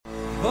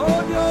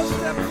all your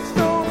stepping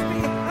stones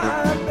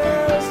behind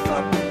there's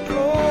something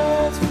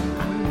close.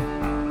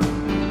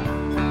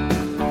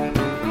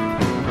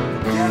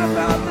 Forget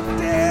about the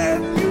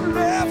dead you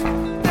left,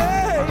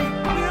 they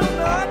will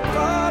not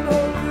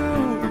follow you.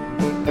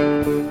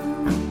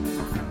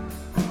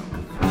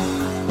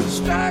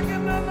 Striking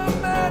another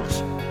match,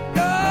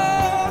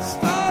 you're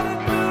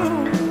starting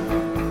new.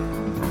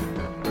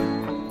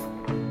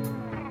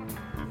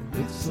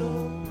 It's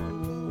all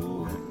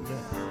over now.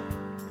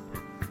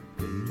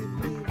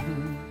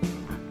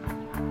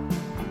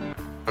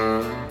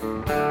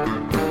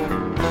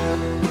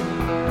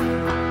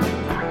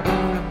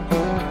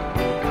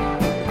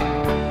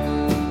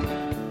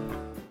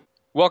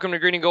 Welcome to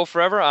Green and Gold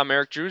Forever. I'm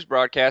Eric Drews,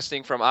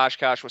 broadcasting from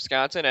Oshkosh,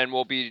 Wisconsin, and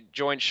we'll be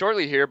joined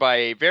shortly here by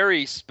a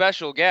very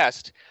special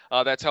guest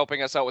that's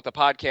helping us out with the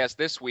podcast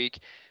this week.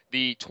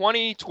 The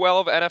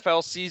 2012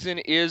 NFL season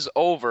is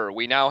over.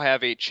 We now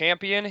have a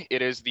champion.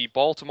 It is the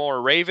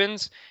Baltimore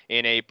Ravens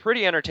in a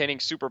pretty entertaining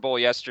Super Bowl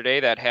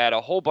yesterday that had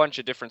a whole bunch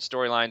of different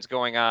storylines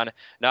going on,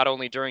 not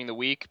only during the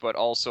week, but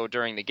also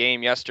during the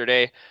game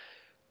yesterday.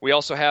 We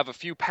also have a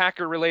few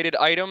Packer-related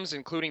items,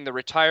 including the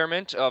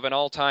retirement of an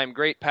all-time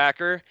great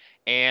Packer,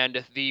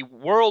 and the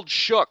world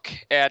shook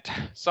at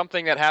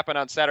something that happened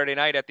on Saturday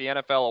night at the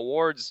NFL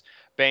Awards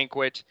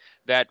banquet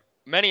that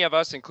many of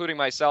us, including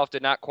myself,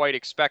 did not quite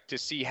expect to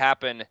see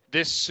happen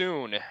this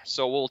soon.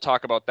 So we'll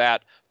talk about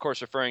that, of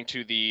course, referring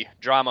to the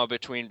drama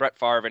between Brett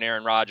Favre and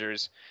Aaron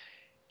Rodgers.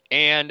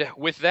 And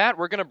with that,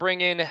 we're going to bring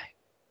in,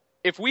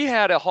 if we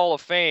had a Hall of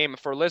Fame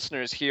for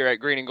listeners here at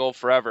Green and Gold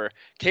Forever,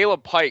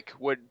 Caleb Pike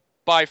would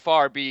by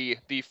far be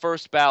the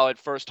first ballot,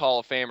 first Hall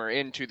of Famer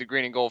into the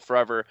Green and Gold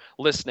Forever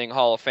listening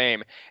Hall of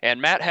Fame.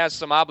 And Matt has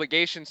some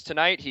obligations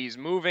tonight. He's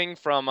moving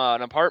from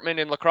an apartment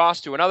in La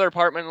Crosse to another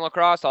apartment in La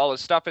Crosse. All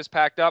his stuff is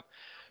packed up.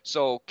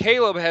 So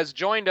Caleb has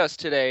joined us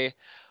today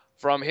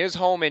from his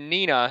home in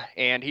Neenah,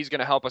 and he's going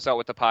to help us out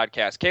with the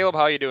podcast. Caleb,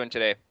 how are you doing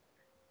today?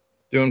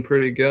 Doing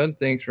pretty good.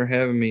 Thanks for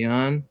having me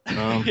on.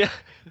 Yeah,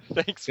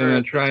 thanks.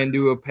 Gonna try and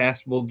do a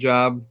passable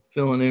job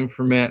filling in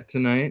for Matt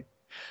tonight.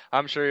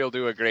 I'm sure you'll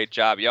do a great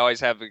job. You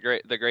always have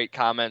the great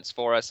comments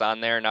for us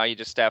on there. Now you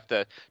just have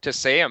to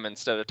say them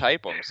instead of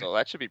type them. So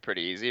that should be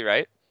pretty easy,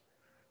 right?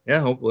 Yeah,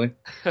 hopefully.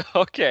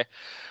 Okay.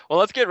 Well,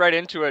 let's get right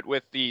into it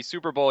with the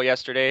Super Bowl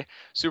yesterday.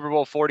 Super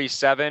Bowl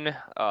 47,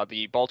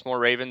 the Baltimore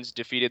Ravens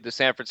defeated the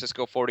San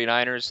Francisco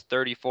 49ers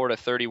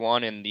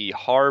 34-31 in the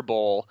Har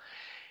Bowl.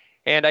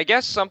 And I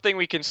guess something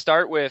we can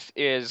start with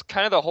is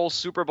kind of the whole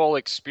Super Bowl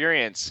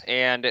experience.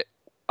 And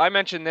I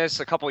mentioned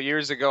this a couple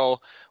years ago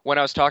when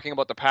I was talking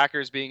about the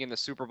Packers being in the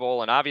Super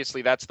Bowl, and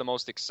obviously that's the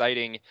most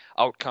exciting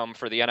outcome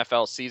for the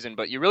NFL season,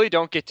 but you really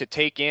don't get to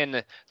take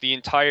in the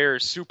entire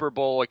Super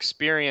Bowl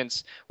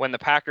experience when the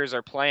Packers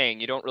are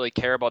playing. You don't really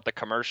care about the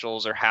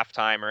commercials or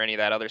halftime or any of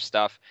that other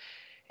stuff.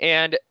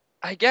 And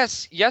I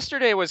guess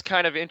yesterday was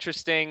kind of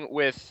interesting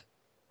with,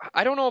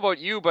 I don't know about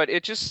you, but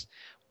it just,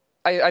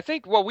 I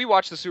think, well, we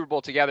watched the Super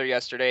Bowl together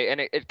yesterday, and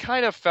it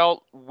kind of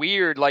felt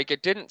weird. Like,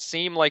 it didn't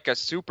seem like a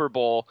Super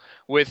Bowl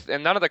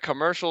and none of the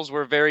commercials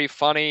were very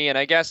funny. And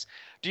I guess,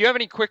 do you have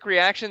any quick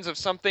reactions of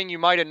something you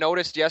might have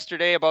noticed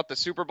yesterday about the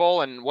Super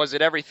Bowl, and was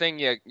it everything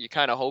you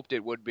kind of hoped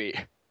it would be?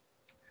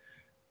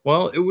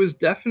 Well, it was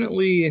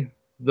definitely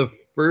the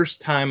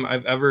first time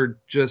I've ever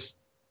just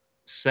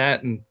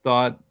sat and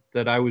thought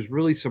that I was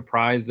really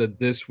surprised that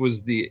this was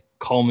the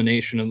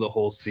culmination of the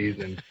whole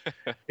season.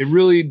 It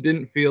really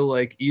didn't feel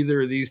like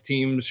either of these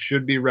teams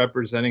should be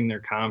representing their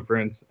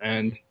conference,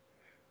 and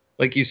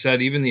like you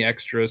said, even the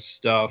extra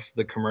stuff,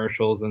 the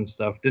commercials and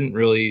stuff, didn't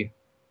really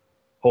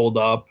hold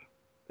up.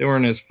 They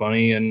weren't as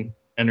funny and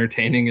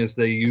entertaining as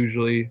they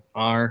usually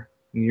are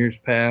in years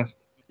past.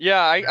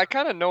 Yeah, I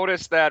kind of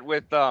noticed that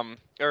with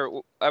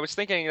or I was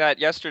thinking that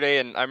yesterday,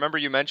 and I remember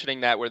you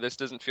mentioning that where this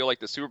doesn't feel like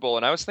the Super Bowl,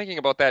 and I was thinking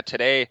about that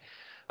today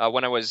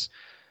when I was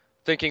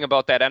thinking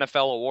about that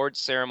NFL awards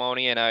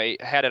ceremony, and I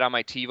had it on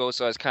my TiVo,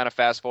 so I was kind of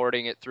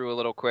fast-forwarding it through a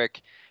little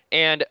quick.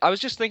 And I was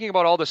just thinking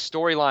about all the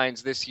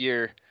storylines this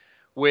year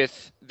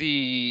with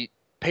the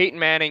Peyton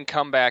Manning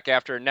comeback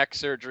after neck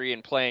surgery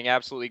and playing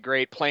absolutely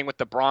great, playing with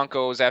the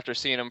Broncos after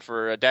seeing him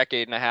for a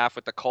decade and a half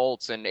with the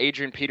Colts, and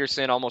Adrian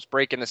Peterson almost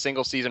breaking the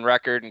single-season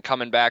record and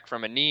coming back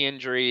from a knee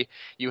injury.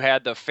 You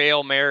had the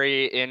Fail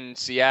Mary in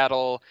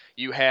Seattle.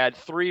 You had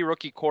three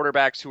rookie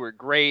quarterbacks who were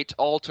great,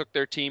 all took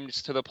their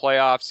teams to the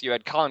playoffs. You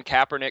had Colin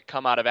Kaepernick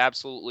come out of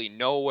absolutely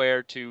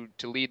nowhere to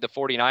lead the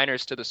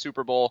 49ers to the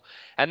Super Bowl.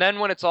 And then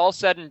when it's all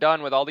said and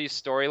done with all these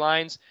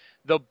storylines,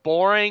 the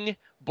boring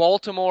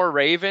Baltimore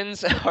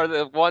Ravens are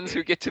the ones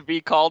who get to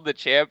be called the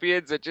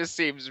champions. It just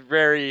seems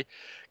very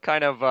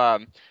kind of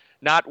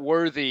not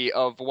worthy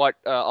of what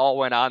all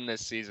went on this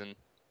season.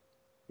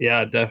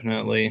 Yeah,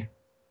 definitely.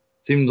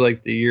 Seems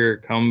like the year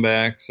of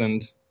comebacks,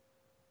 and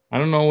I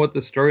don't know what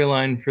the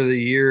storyline for the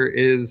year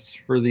is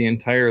for the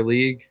entire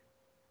league.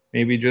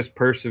 Maybe just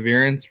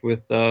perseverance with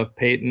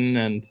Peyton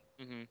and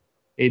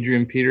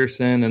Adrian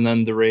Peterson, and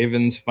then the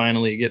Ravens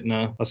finally getting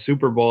a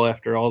Super Bowl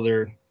after all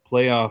their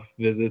playoff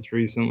visits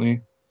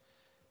recently.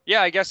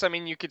 Yeah, I guess, I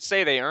mean, you could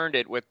say they earned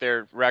it with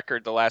their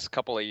record the last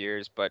couple of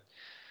years, but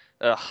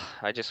ugh,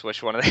 I just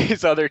wish one of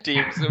these other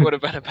teams it would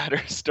have been a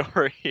better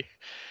story.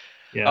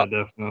 Yeah,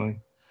 definitely.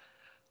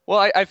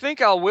 Well, I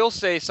think I will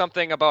say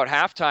something about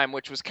halftime,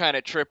 which was kind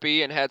of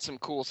trippy and had some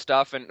cool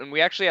stuff. And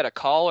we actually had a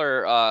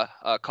caller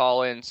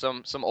call in,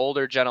 some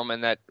older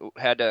gentleman that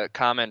had to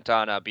comment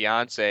on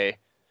Beyonce.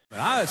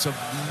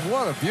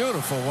 What a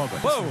beautiful woman.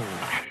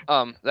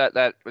 Whoa.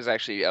 That was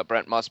actually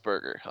Brent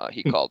Musburger.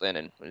 He called in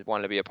and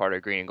wanted to be a part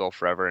of Green and Gold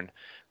Forever, and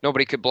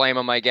nobody could blame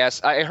him, I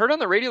guess. I heard on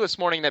the radio this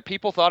morning that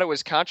people thought it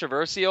was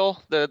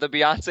controversial, the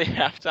Beyonce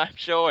halftime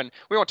show, and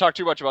we won't talk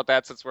too much about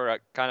that since we're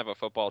kind of a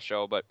football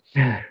show. But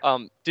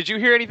did you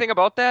hear anything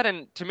about that?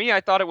 And to me, I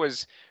thought it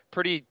was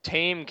pretty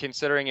tame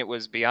considering it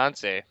was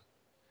Beyonce.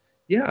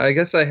 Yeah, I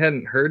guess I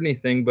hadn't heard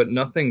anything, but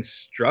nothing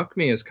struck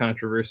me as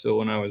controversial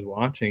when I was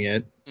watching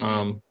it.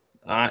 Mm-hmm.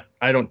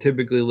 I don't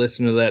typically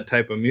listen to that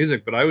type of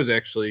music, but I was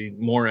actually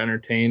more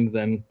entertained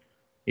than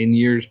in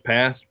years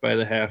past by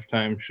the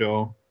halftime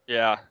show.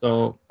 Yeah.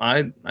 So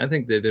I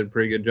think they did a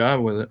pretty good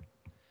job with it.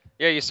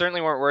 Yeah, you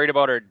certainly weren't worried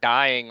about her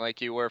dying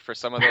like you were for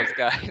some of those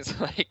guys,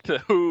 like the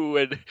Who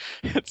and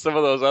some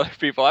of those other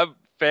people. I'm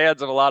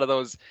fans of a lot of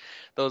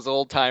those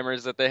old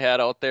timers that they had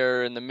out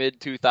there in the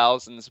mid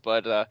 2000s,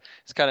 but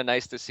it's kind of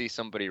nice to see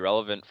somebody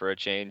relevant for a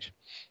change.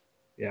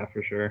 Yeah,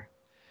 for sure.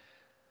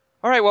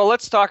 All right, well,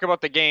 let's talk about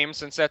the game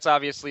since that's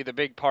obviously the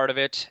big part of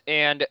it.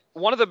 And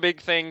one of the big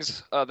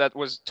things that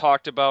was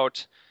talked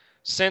about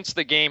since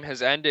the game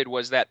has ended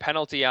was that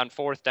penalty on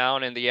fourth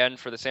down in the end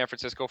for the San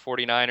Francisco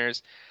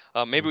 49ers.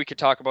 Maybe we could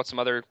talk about some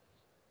other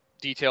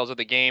details of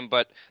the game,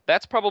 but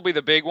that's probably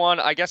the big one.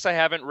 I guess I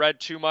haven't read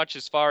too much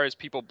as far as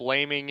people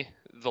blaming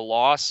the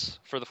loss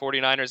for the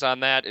 49ers on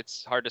that.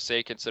 It's hard to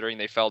say considering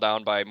they fell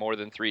down by more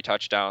than 3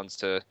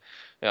 touchdowns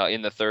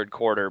in the third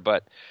quarter,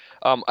 but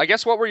I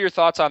guess what were your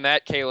thoughts on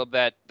that, Caleb,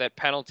 that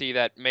penalty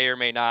that may or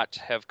may not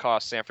have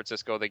cost San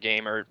Francisco the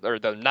game, or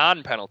the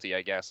non-penalty,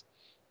 I guess?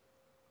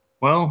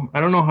 Well, I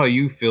don't know how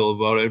you feel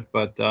about it,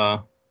 but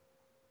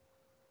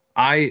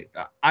I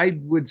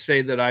would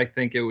say that I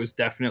think it was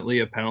definitely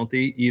a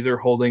penalty, either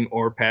holding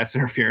or pass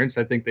interference.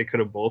 I think they could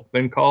have both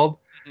been called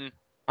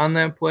on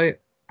that play,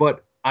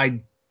 but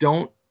I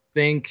don't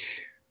think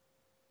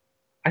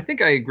I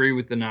think I agree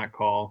with the not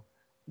call.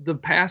 The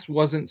pass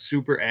wasn't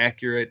super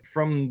accurate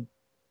from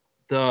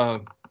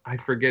I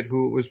forget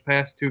who it was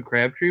passed to.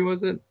 Crabtree,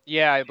 was it?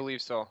 Yeah, I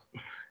believe so.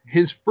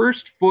 His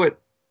first foot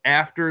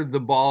after the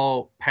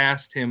ball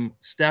passed him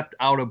stepped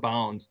out of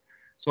bounds.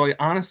 So I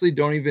honestly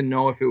don't even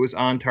know if it was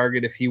on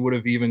target, if he would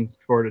have even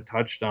scored a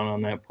touchdown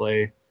on that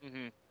play.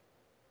 Mm-hmm.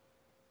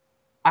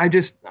 I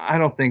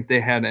don't think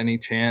they had any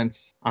chance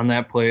on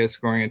that play of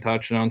scoring a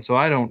touchdown, so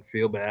I don't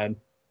feel bad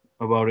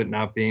about it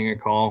not being a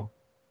call.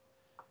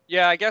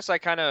 Yeah, I guess I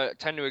kind of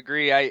tend to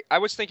agree. I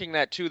was thinking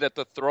that too, that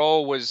the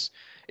throw was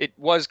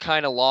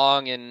kind of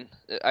long, and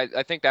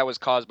I think that was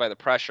caused by the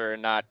pressure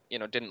and not,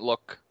 didn't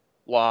look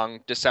long,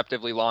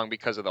 deceptively long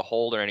because of the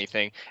hold or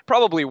anything.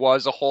 Probably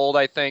was a hold,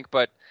 I think,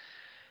 but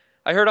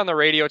I heard on the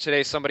radio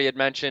today somebody had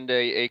mentioned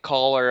a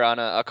caller on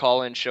a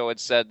call-in show had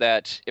said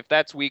that if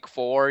that's week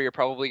 4, you're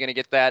probably going to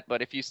get that,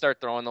 but if you start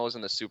throwing those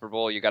in the Super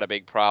Bowl, you got a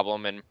big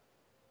problem. And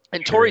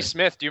Sure. Torrey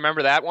Smith, do you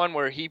remember that one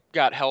where he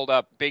got held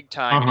up big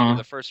time into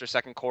the first or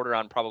second quarter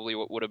on probably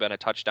what would have been a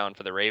touchdown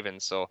for the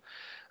Ravens? So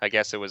I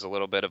guess it was a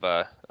little bit of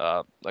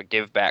a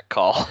give back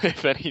call,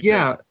 if anything.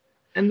 Yeah,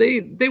 and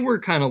they were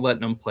kind of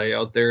letting them play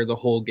out there the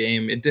whole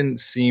game. It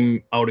didn't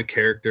seem out of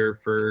character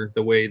for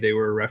the way they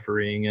were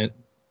refereeing it.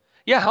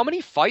 Yeah, how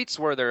many fights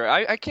were there?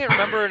 I can't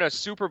remember in a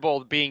Super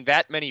Bowl being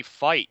that many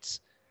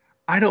fights.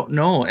 I don't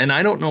know, and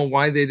I don't know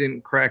why they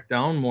didn't crack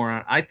down more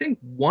on. I think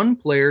one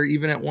player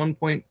even at one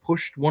point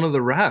pushed one of the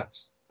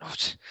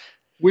refs,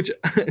 which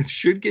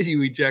should get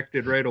you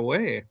ejected right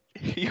away.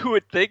 You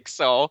would think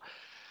so.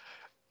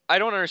 I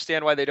don't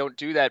understand why they don't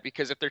do that,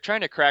 because if they're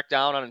trying to crack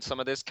down on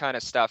some of this kind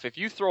of stuff, if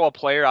you throw a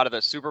player out of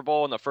the Super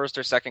Bowl in the first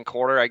or second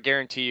quarter, I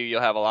guarantee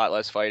you'll have a lot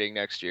less fighting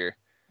next year.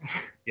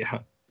 Yeah.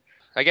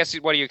 I guess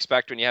what do you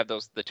expect when you have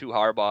the two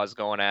Harbaughs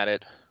going at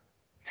it?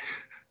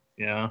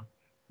 Yeah.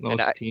 Those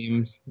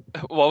teams.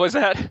 What was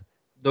that?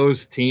 Those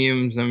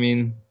teams, I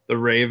mean, the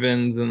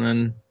Ravens, and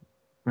then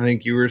I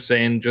think you were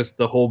saying just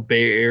the whole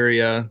Bay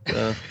Area.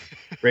 The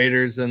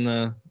Raiders and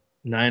the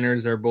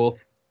Niners are both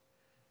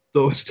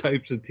those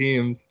types of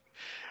teams.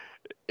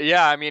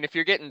 Yeah, I mean, if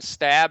you're getting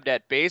stabbed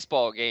at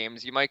baseball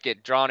games, you might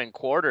get drawn and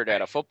quartered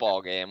at a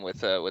football game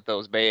with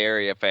those Bay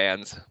Area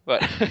fans.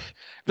 But if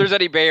there's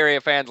any Bay Area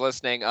fans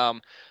listening,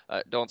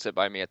 don't sit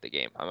by me at the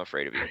game. I'm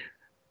afraid of you.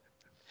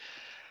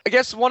 I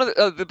guess one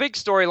of the big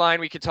storyline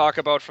we could talk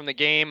about from the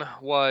game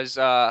was,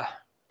 I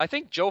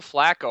think, Joe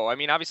Flacco. I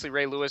mean, obviously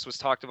Ray Lewis was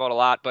talked about a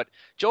lot, but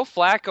Joe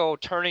Flacco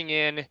turning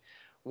in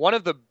one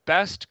of the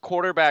best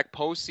quarterback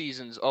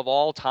postseasons of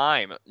all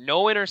time.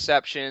 No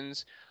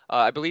interceptions.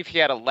 I believe he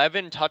had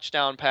 11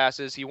 touchdown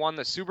passes. He won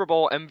the Super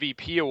Bowl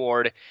MVP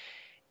award.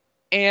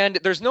 And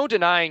there's no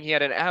denying he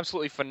had an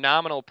absolutely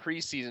phenomenal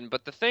preseason.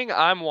 But the thing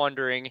I'm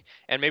wondering,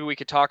 and maybe we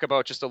could talk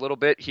about just a little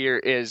bit here,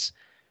 is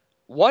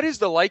What is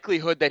the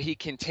likelihood that he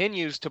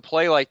continues to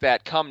play like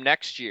that come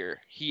next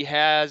year? He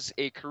has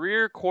a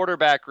career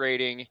quarterback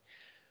rating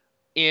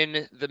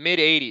in the mid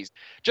 80s.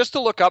 Just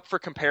to look up for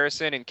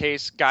comparison, in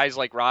case guys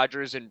like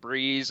Rodgers and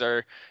Breeze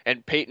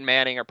and Peyton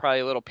Manning are probably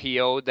a little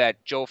PO'd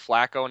that Joe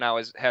Flacco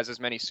now has as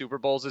many Super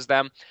Bowls as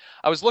them.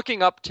 I was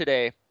looking up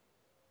today,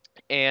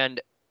 and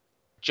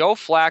Joe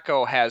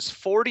Flacco has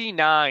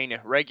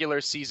 49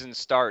 regular season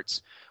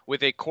starts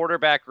with a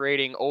quarterback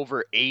rating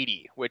over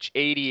 80, which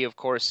 80, of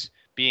course,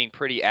 being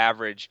pretty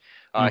average.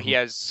 He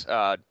has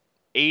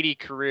 80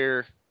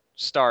 career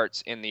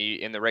starts in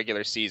the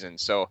regular season,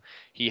 so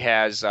he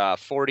has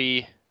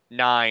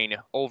 49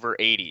 over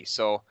 80.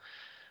 So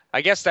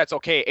I guess that's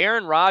okay.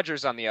 Aaron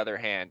Rodgers, on the other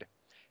hand,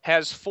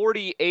 has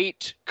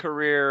 48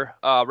 career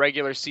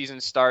regular season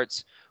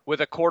starts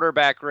with a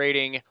quarterback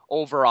rating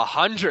over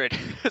 100.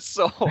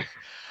 So,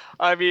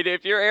 I mean,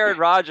 if you're Aaron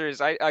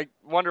Rodgers, I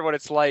wonder what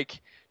it's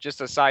like,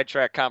 just a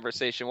sidetrack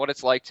conversation, what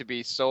it's like to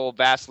be so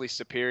vastly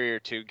superior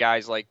to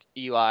guys like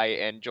Eli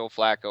and Joe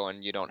Flacco,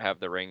 and you don't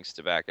have the rings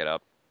to back it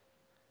up.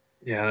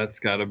 Yeah, that's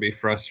got to be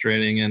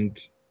frustrating. And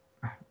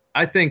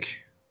I think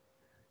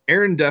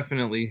Aaron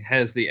definitely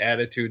has the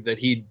attitude that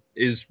he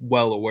is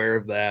well aware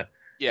of that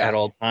at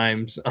all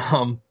times.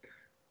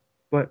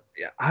 But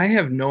I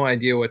have no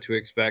idea what to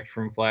expect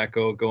from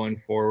Flacco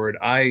going forward.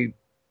 I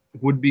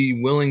would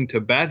be willing to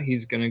bet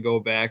he's going to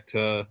go back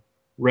to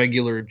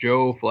regular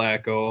Joe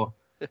Flacco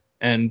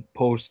and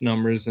post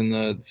numbers in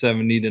the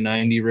 70 to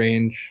 90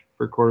 range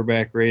for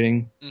quarterback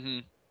rating.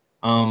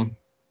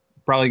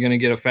 Probably going to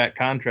get a fat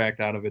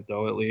contract out of it,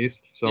 though, at least.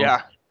 So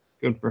yeah,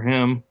 good for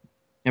him.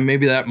 And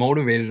maybe that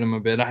motivated him a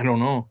bit. I don't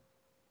know.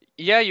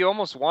 Yeah, you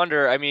almost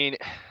wonder. I mean,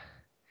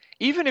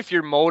 even if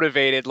you're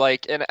motivated,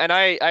 like, and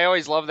I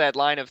always love that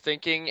line of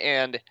thinking,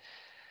 and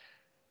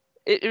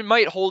it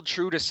might hold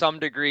true to some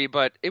degree,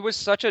 but it was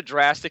such a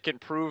drastic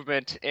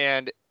improvement,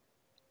 and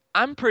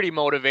I'm pretty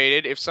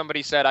motivated if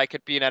somebody said I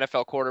could be an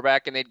NFL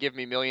quarterback and they'd give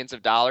me millions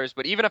of dollars.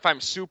 But even if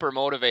I'm super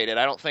motivated,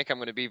 I don't think I'm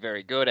going to be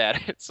very good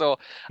at it. So,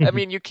 I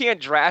mean, you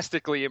can't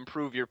drastically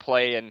improve your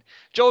play. And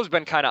Joe's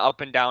been kind of up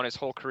and down his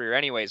whole career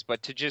anyways.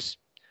 But to just,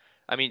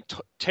 I mean,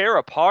 tear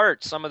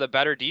apart some of the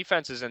better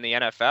defenses in the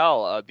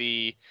NFL.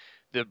 The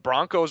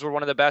Broncos were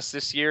one of the best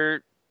this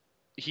year.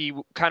 He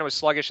kind of was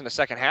sluggish in the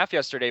second half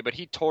yesterday, but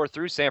he tore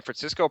through San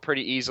Francisco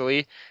pretty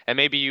easily. And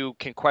maybe you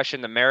can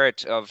question the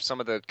merit of some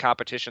of the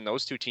competition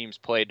those two teams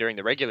played during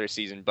the regular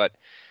season, but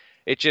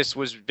it just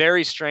was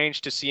very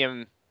strange to see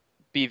him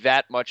be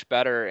that much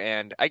better.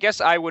 And I guess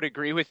I would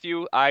agree with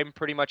you. I'm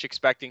pretty much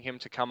expecting him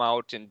to come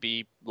out and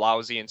be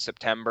lousy in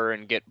September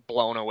and get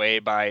blown away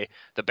by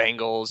the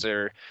Bengals,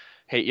 or,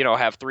 hey,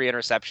 have 3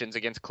 interceptions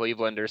against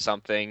Cleveland or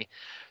something.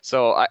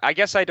 So I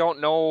guess I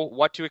don't know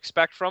what to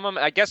expect from him.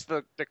 I guess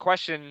the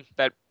question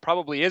that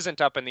probably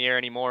isn't up in the air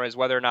anymore is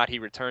whether or not he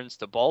returns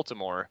to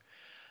Baltimore.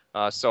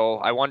 So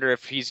I wonder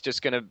if he's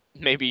just going to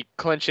maybe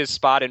clinch his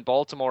spot in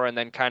Baltimore and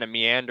then kind of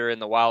meander in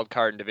the wild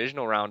card and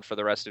divisional round for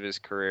the rest of his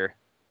career.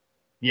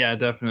 Yeah,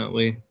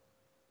 definitely.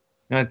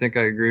 I think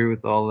I agree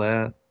with all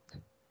that.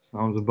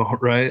 Sounds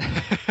about right.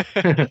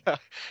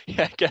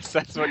 Yeah, I guess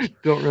that's what.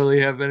 Don't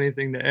really have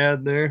anything to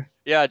add there.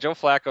 Yeah, Joe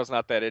Flacco's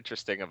not that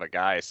interesting of a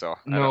guy, so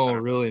no,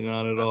 really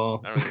not at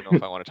all. I don't even know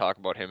if I want to talk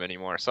about him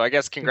anymore. So I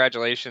guess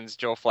congratulations,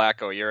 Joe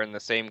Flacco. You're in the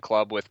same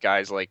club with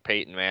guys like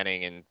Peyton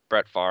Manning and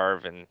Brett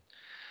Favre and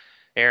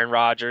Aaron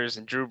Rodgers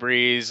and Drew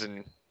Brees,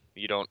 and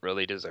you don't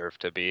really deserve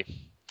to be.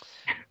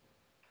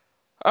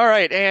 All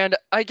right, and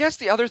I guess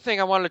the other thing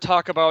I wanted to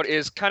talk about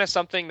is kind of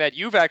something that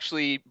you've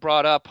actually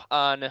brought up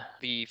on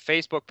the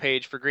Facebook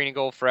page for Green and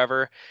Gold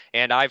Forever,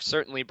 and I've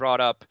certainly brought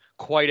up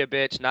quite a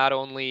bit, not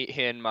only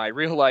in my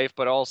real life,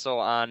 but also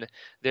on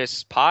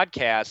this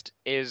podcast,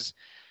 is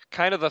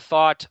kind of the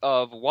thought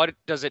of what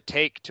does it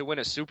take to win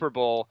a Super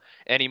Bowl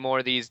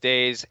anymore these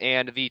days.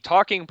 And the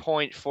talking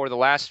point for the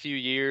last few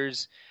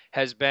years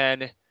has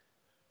been,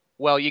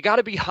 well, you got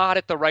to be hot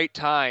at the right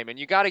time, and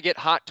you got to get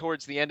hot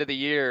towards the end of the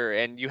year.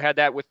 And you had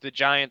that with the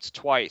Giants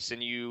twice,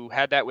 and you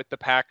had that with the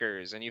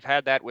Packers, and you've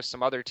had that with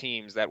some other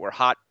teams that were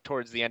hot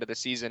towards the end of the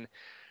season.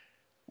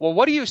 Well,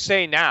 what do you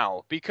say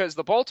now? Because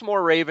the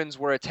Baltimore Ravens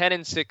were a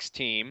 10-6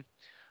 team,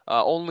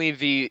 only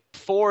the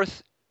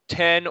 4th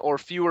 10 or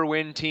fewer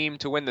win team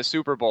to win the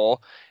Super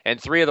Bowl, and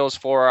 3 of those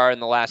 4 are in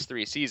the last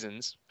 3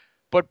 seasons.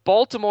 But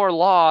Baltimore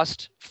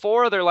lost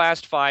 4 of their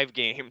last 5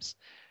 games.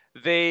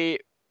 They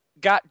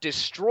got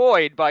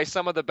destroyed by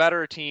some of the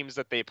better teams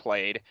that they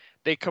played.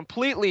 They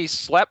completely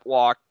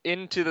sleptwalked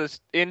into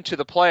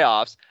the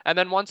playoffs, and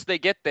then once they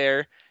get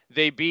there,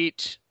 they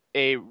beat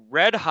a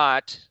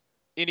red-hot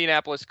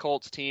Indianapolis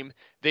Colts team.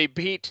 They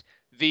beat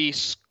the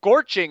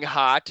scorching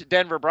hot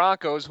Denver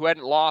Broncos, who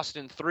hadn't lost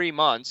in 3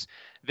 months.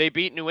 They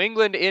beat New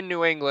England in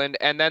New England,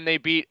 and then they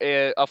beat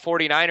a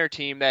 49er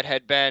team that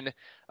had been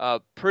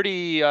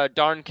pretty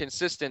darn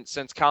consistent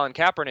since Colin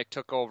Kaepernick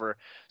took over.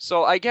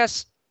 So I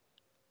guess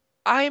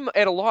I'm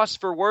at a loss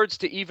for words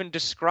to even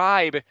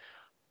describe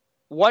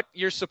what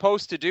you're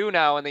supposed to do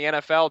now in the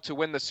NFL to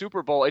win the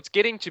Super Bowl. It's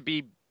getting to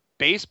be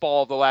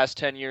baseball the last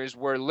 10 years,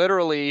 where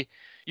literally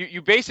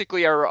you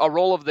basically are a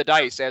roll of the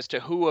dice as to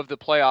who of the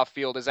playoff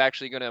field is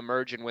actually going to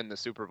emerge and win the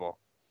Super Bowl.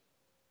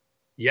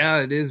 Yeah,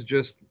 it is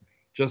just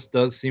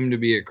does seem to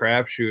be a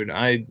crapshoot.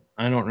 I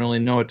don't really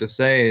know what to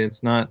say.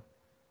 It's not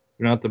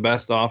the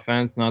best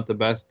offense, not the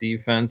best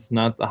defense,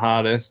 not the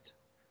hottest.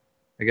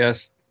 I guess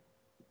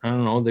I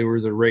don't know. They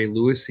were the Ray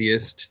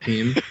Lewisiest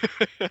team,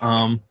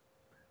 and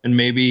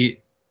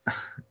maybe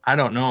I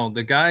don't know.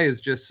 The guy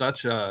is just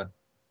such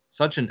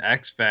an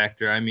X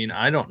factor. I mean,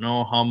 I don't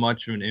know how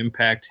much of an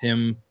impact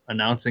him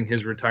announcing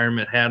his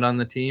retirement had on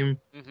the team.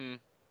 Mm-hmm.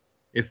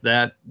 If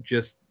that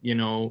just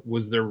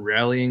was their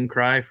rallying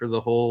cry for the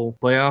whole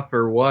playoff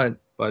or what.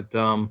 But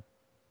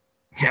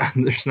yeah,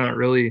 there's not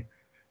really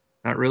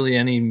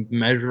any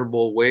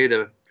measurable way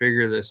to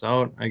figure this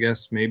out. I guess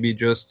maybe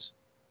just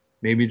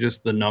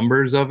the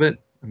numbers of it.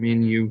 I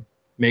mean, you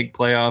make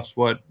playoffs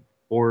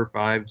 4,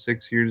 5,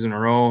 6 years in a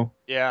row.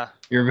 Yeah.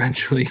 You're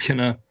eventually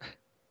gonna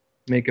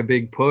make a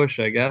big push,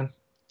 I guess.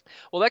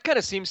 Well, that kind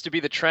of seems to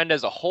be the trend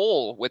as a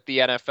whole with the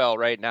NFL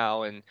right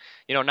now. And,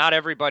 not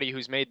everybody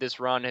who's made this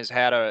run has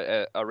had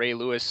a Ray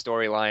Lewis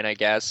storyline, I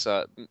guess.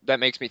 That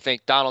makes me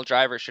think Donald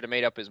Driver should have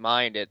made up his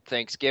mind at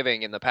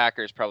Thanksgiving, and the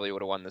Packers probably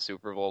would have won the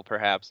Super Bowl,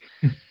 perhaps.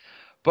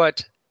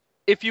 But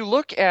if you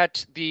look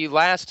at the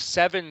last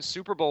 7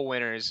 Super Bowl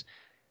winners,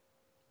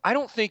 I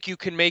don't think you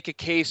can make a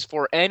case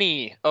for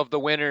any of the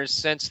winners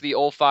since the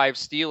 05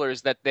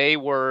 Steelers that they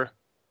were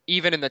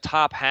even in the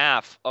top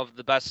half of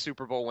the best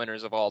Super Bowl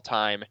winners of all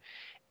time.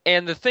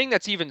 And the thing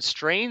that's even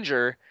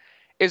stranger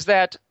is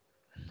that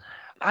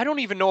I don't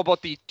even know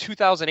about the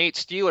 2008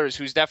 Steelers,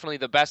 who's definitely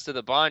the best of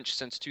the bunch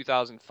since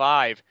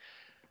 2005.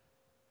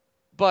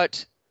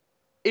 But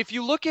if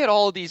you look at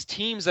all of these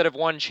teams that have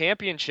won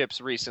championships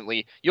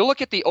recently, you'll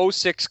look at the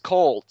 06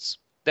 Colts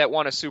that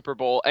won a Super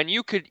Bowl, and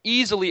you could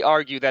easily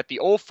argue that the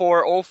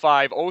 04,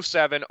 05,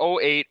 07,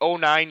 08,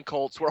 09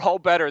 Colts were all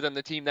better than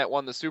the team that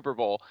won the Super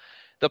Bowl.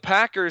 The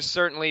Packers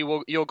certainly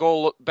you'll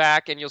go look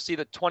back and you'll see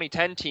the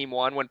 2010 team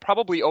won when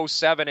probably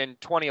 07 and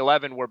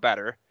 2011 were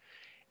better.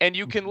 And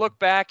you can look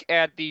back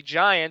at the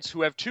Giants,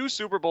 who have 2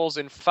 Super Bowls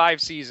in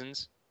 5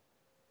 seasons,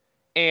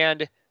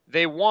 and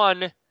they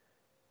won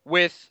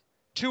with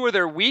 2 of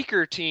their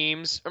weaker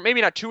teams, or maybe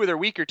not 2 of their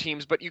weaker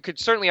teams, but you could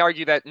certainly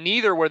argue that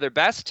neither were their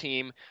best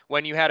team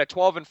when you had a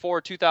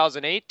 12-4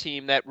 2008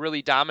 team that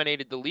really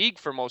dominated the league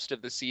for most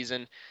of the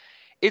season.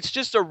 It's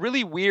just a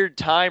really weird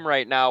time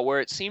right now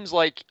where it seems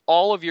like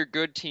all of your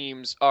good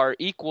teams are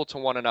equal to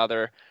one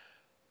another,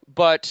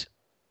 but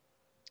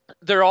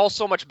they're all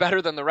so much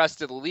better than the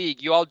rest of the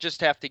league. You all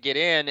just have to get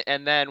in,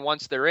 and then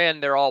once they're in,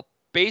 they're all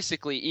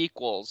basically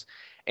equals,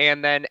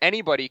 and then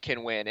anybody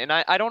can win. And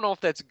I don't know if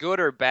that's good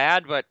or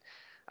bad, but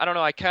I don't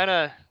know. I kind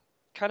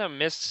of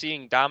miss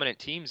seeing dominant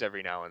teams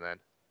every now and then.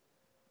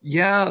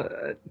 Yeah,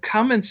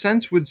 common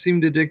sense would seem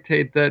to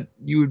dictate that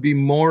you would be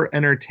more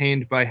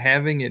entertained by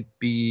having it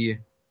be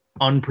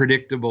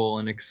unpredictable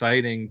and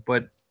exciting,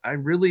 but I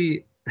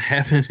really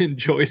haven't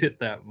enjoyed it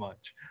that much.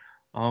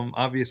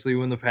 Obviously,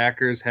 when the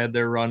Packers had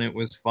their run, it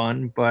was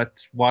fun, but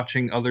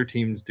watching other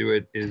teams do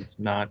it is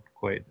not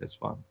quite as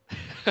fun.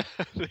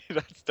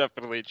 That's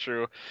definitely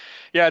true.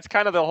 Yeah, it's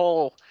kind of the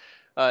whole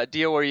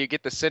deal where you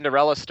get the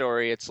Cinderella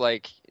story. It's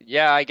like,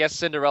 yeah, I guess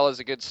Cinderella's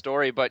a good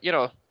story, but,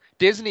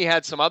 Disney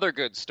had some other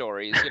good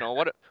stories.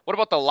 What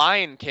about the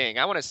Lion King?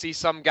 I want to see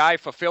some guy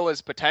fulfill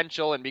his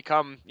potential and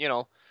become,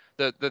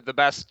 the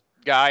best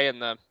guy in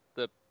the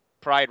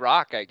Pride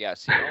Rock, I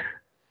guess,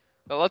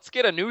 But let's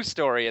get a news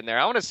story in there.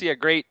 I want to see a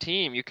great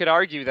team. You could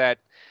argue that,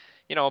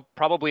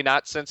 probably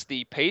not since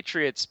the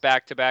Patriots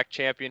back-to-back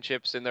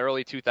championships in the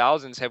early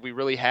 2000s have we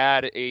really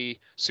had a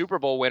Super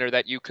Bowl winner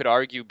that you could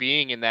argue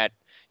being in that,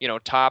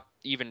 top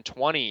even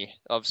 20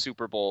 of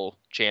Super Bowl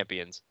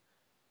champions.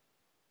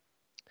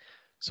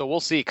 So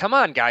we'll see. Come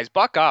on, guys,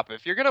 buck up.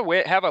 If you're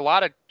gonna have a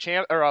lot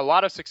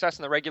of success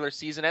in the regular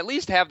season, at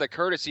least have the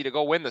courtesy to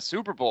go win the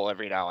Super Bowl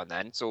every now and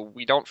then, so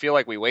we don't feel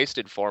like we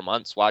wasted 4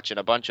 months watching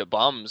a bunch of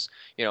bums,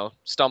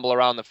 stumble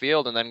around the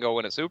field and then go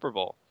win a Super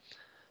Bowl.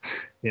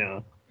 Yeah.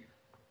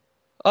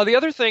 The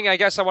other thing I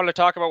guess I wanted to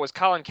talk about was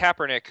Colin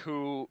Kaepernick,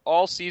 who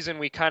all season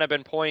we kind of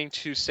been pointing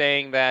to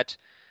saying that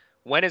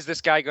when is this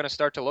guy going to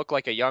start to look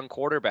like a young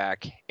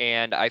quarterback?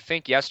 And I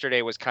think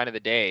yesterday was kind of the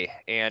day.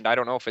 And I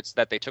don't know if it's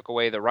that they took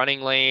away the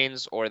running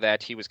lanes or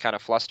that he was kind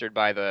of flustered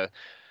by the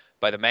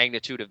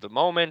magnitude of the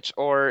moment,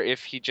 or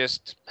if he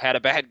just had a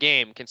bad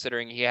game,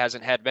 considering he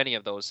hasn't had many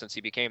of those since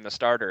he became the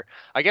starter.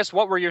 I guess,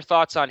 what were your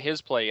thoughts on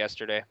his play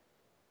yesterday?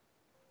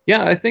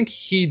 Yeah, I think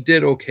he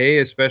did okay,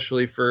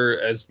 especially for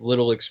as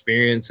little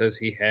experience as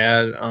he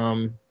had.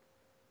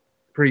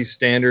 Pretty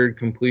standard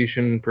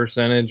completion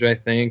percentage, I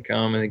think.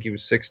 I think he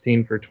was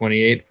 16 for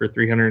 28 for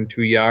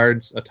 302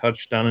 yards, a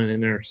touchdown and an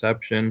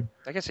interception.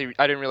 I guess I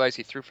didn't realize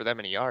he threw for that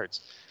many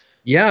yards.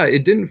 Yeah,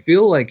 it didn't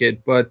feel like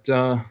it, but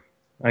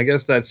I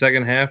guess that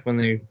second half when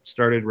they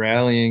started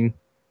rallying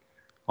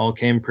all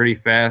came pretty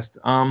fast.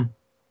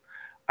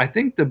 I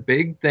think the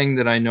big thing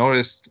that I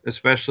noticed,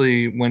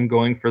 especially when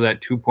going for that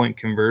 2-point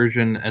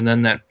conversion and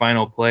then that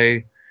final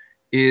play,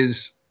 is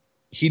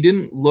he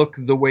didn't look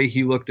the way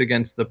he looked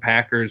against the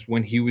Packers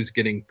when he was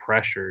getting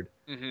pressured.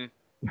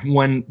 Mm-hmm.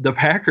 When the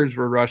Packers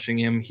were rushing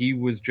him, he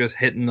was just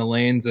hitting the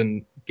lanes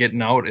and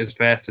getting out as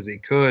fast as he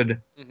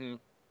could. Mm-hmm.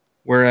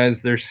 Whereas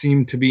there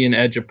seemed to be an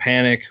edge of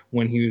panic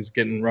when he was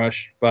getting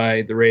rushed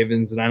by the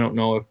Ravens, and I don't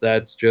know if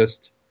that's just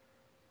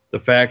the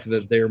fact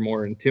that they're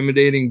more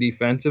intimidating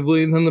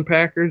defensively than the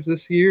Packers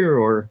this year,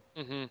 or...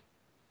 Mm-hmm.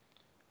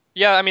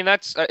 Yeah, I mean,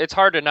 that's it's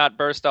hard to not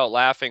burst out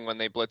laughing when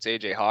they blitz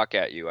A.J. Hawk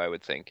at you, I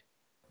would think.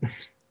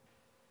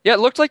 Yeah, it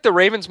looked like the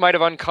Ravens might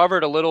have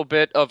uncovered a little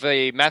bit of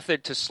a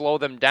method to slow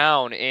them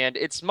down, and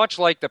it's much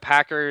like the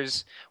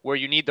Packers where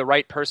you need the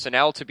right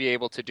personnel to be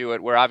able to do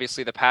it, where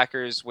obviously the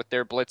Packers with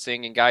their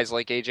blitzing and guys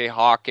like A.J.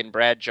 Hawk and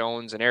Brad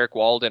Jones and Eric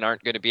Walden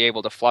aren't going to be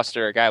able to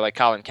fluster a guy like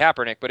Colin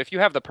Kaepernick, but if you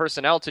have the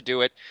personnel to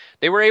do it,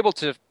 they were able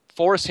to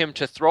force him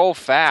to throw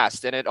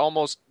fast, and it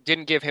almost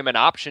didn't give him an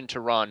option to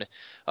run.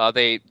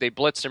 They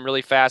blitzed him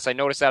really fast. I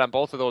noticed that on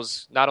both of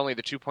those, not only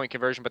the 2-point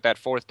conversion, but that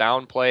fourth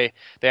down play.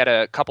 They had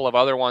a couple of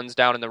other ones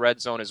down in the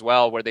red zone as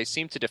well, where they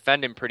seemed to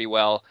defend him pretty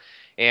well.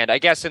 And I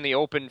guess in the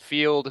open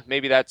field,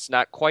 maybe that's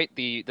not quite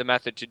the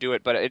method to do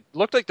it, but it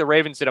looked like the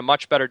Ravens did a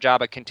much better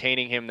job at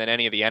containing him than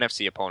any of the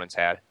NFC opponents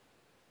had.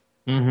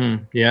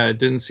 Mm-hmm. Yeah, it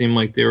didn't seem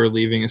like they were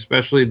leaving,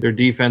 especially their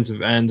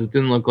defensive ends. It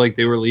didn't look like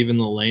they were leaving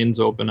the lanes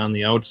open on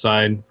the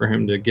outside for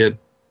him to get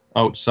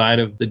outside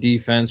of the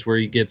defense where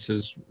he gets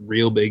his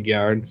real big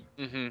yards.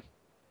 Mm-hmm.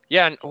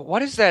 Yeah, and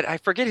what is that? I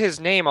forget his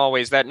name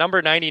always. That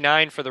number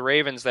 99 for the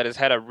Ravens that has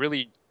had a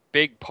really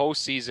big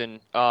postseason.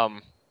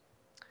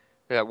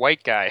 That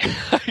white guy.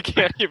 I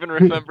can't even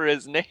remember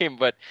his name,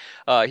 but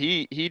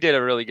he did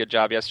a really good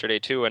job yesterday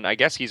too, and I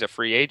guess he's a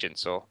free agent,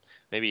 so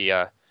maybe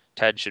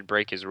Ted should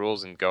break his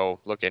rules and go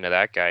look into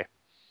that guy.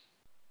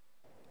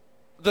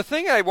 The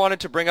thing I wanted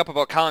to bring up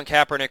about Colin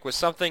Kaepernick was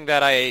something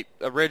that I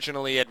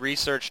originally had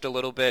researched a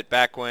little bit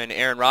back when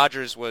Aaron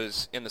Rodgers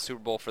was in the Super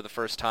Bowl for the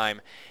first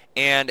time,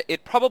 and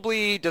it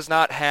probably does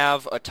not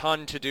have a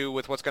ton to do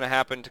with what's going to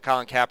happen to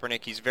Colin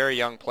Kaepernick. He's a very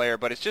young player,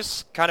 but it's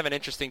just kind of an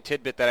interesting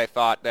tidbit that I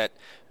thought that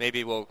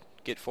maybe will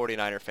get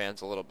 49er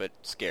fans a little bit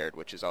scared,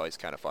 which is always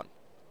kind of fun.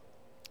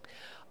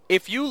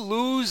 If you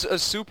lose a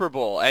Super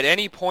Bowl at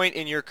any point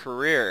in your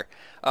career,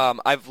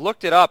 I've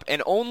looked it up,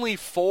 and only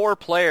 4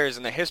 players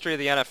in the history of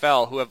the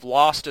NFL who have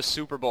lost a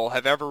Super Bowl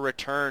have ever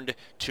returned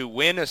to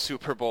win a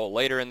Super Bowl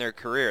later in their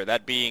career,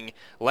 that being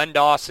Len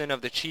Dawson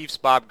of the Chiefs,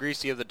 Bob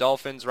Greasy of the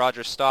Dolphins,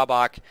 Roger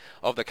Staubach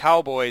of the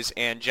Cowboys,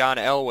 and John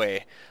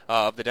Elway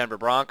of the Denver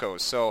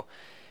Broncos. So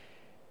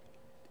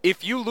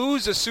if you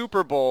lose a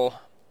Super Bowl,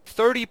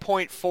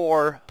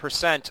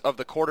 30.4% of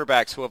the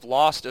quarterbacks who have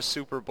lost a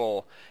Super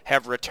Bowl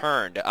have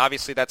returned.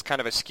 Obviously, that's kind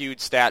of a skewed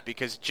stat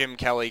because Jim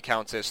Kelly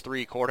counts as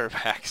 3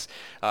 quarterbacks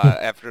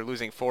after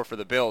losing 4 for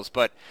the Bills.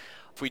 But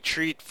if we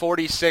treat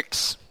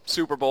 46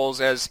 Super Bowls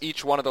as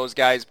each one of those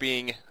guys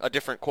being a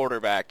different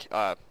quarterback,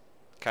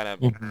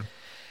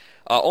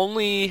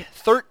 only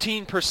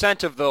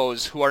 13% of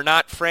those who are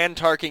not Fran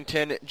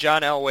Tarkington,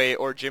 John Elway,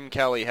 or Jim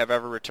Kelly have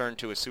ever returned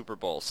to a Super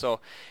Bowl.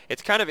 So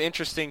it's kind of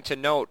interesting to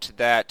note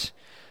that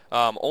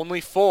only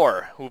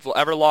 4 who've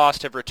ever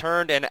lost have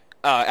returned, and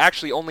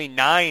actually only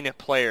 9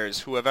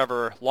 players who have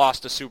ever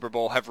lost a Super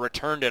Bowl have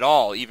returned at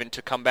all, even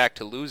to come back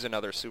to lose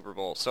another Super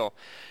Bowl. So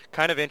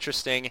kind of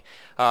interesting.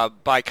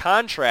 By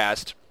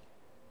contrast,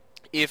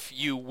 if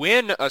you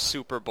win a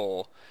Super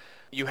Bowl,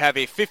 you have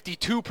a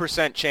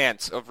 52%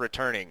 chance of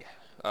returning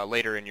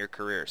later in your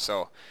career.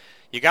 So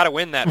you got to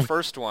win that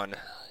first one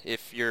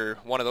if you're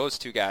one of those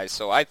 2 guys.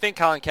 So I think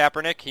Colin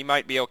Kaepernick, he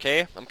might be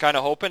okay. I'm kind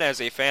of hoping,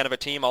 as a fan of a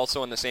team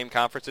also in the same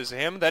conference as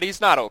him, that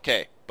he's not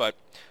okay. But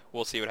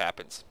we'll see what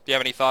happens. Do you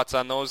have any thoughts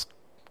on those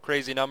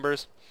crazy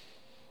numbers?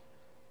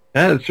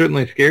 Yeah, it's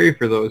certainly scary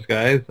for those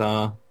guys.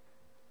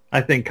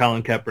 I think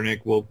Colin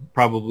Kaepernick will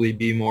probably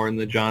be more in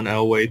the John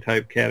Elway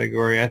type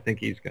category. I think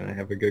he's going to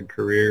have a good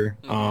career,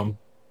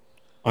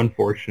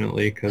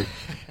 unfortunately, because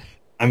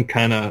I'm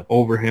kind of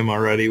over him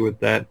already with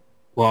that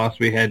loss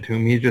we had to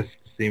him. He just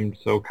seemed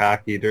so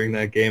cocky during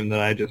that game that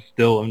I just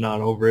still am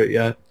not over it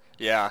yet.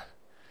 Yeah,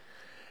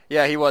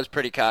 he was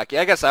pretty cocky.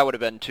 I guess I would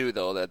have been too,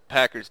 though. That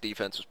Packers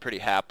defense was pretty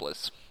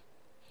hapless.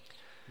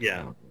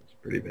 Yeah, it's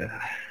pretty bad.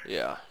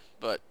 Yeah,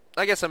 but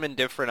I guess I'm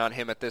indifferent on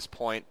him at this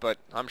point, but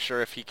I'm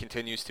sure if he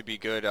continues to be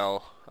good,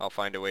 I'll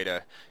find a way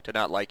to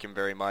not like him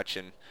very much.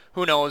 And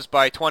who knows,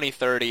 by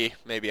 2030,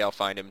 maybe I'll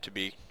find him to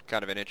be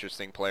kind of an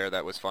interesting player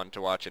that was fun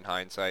to watch in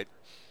hindsight.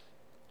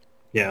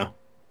 Yeah.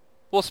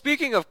 Well,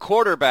 speaking of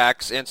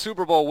quarterbacks and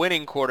Super Bowl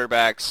winning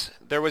quarterbacks,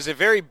 there was a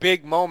very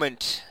big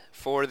moment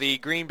for the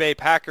Green Bay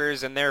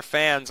Packers and their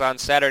fans on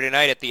Saturday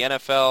night at the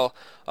NFL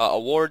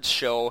awards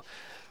show,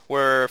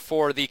 where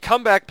for the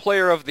Comeback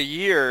Player of the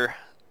Year,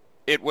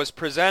 it was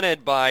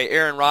presented by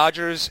Aaron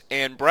Rodgers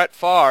and Brett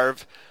Favre,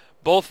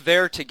 both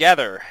there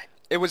together.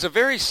 It was a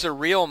very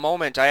surreal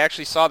moment. I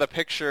actually saw the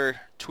picture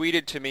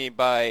tweeted to me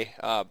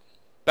by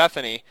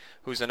Bethany,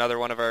 who's another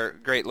one of our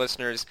great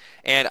listeners,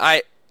 and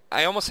I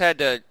almost had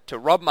to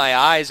rub my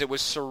eyes. It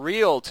was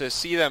surreal to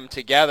see them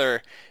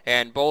together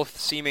and both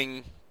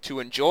seeming to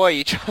enjoy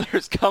each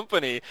other's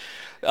company.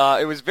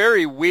 It was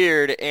very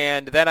weird,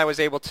 and then I was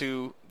able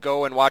to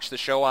go and watch the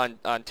show on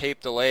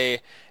tape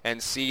delay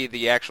and see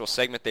the actual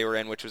segment they were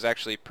in, which was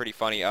actually pretty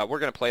funny. We're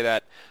going to play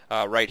that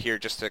right here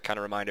just to kind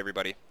of remind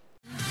everybody.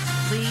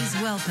 Please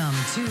welcome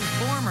two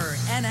former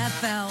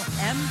NFL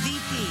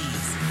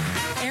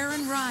MVPs,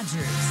 Aaron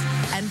Rodgers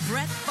and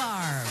Brett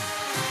Favre.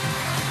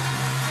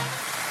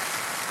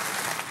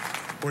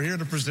 We're here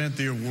to present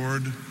the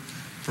award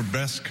for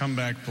Best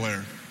Comeback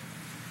Player.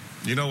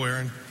 You know,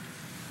 Aaron,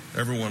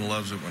 everyone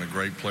loves it when a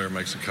great player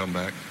makes a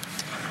comeback.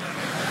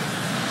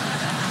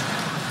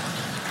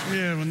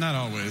 Yeah, well, not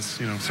always.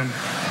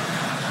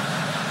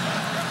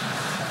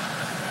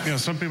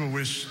 Some people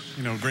wish,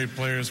 great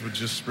players would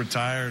just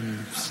retire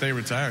and stay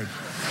retired.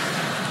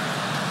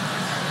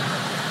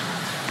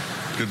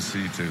 Good to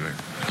see you too, Aaron.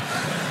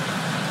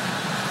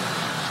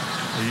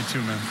 Yeah, you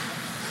too, man.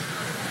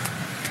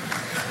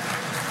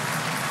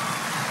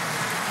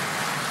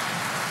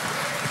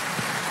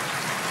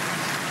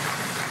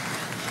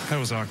 That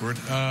was awkward.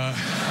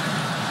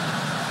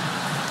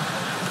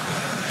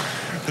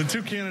 The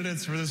two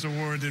candidates for this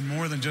award did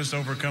more than just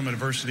overcome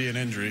adversity and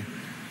injury.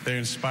 They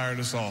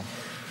inspired us all.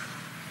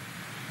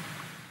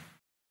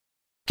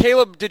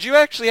 Caleb, did you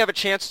actually have a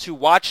chance to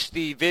watch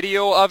the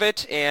video of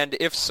it? And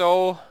if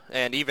so,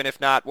 and even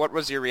if not, what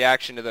was your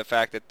reaction to the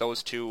fact that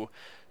those two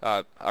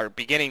are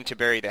beginning to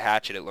bury the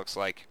hatchet, it looks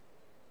like?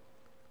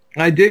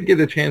 I did get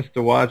a chance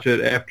to watch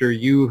it after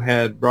you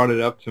had brought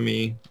it up to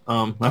me.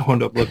 I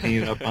wound up looking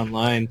it up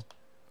online.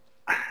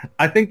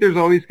 I think there's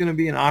always going to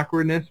be an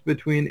awkwardness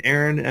between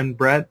Aaron and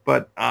Brett,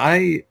 but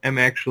I am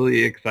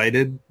actually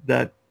excited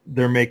that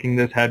they're making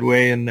this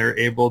headway and they're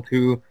able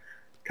to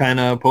kind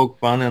of poke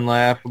fun and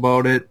laugh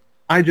about it.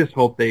 I just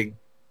hope they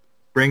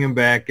bring him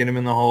back, get him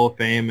in the Hall of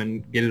Fame,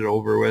 and get it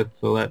over with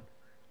so that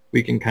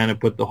we can kind of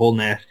put the whole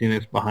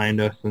nastiness behind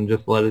us and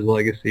just let his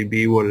legacy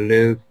be what it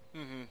is.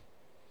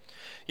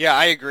 Yeah,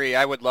 I agree.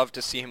 I would love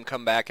to see him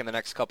come back in the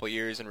next couple of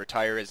years and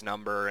retire his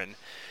number and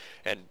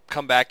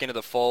come back into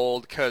the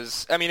fold,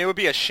 because, I mean, it would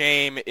be a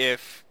shame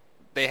if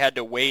they had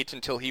to wait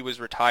until he was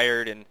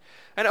retired. And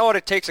I know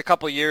it takes a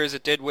couple of years.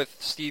 It did with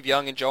Steve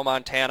Young and Joe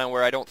Montana,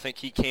 where I don't think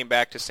he came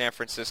back to San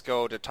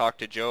Francisco to talk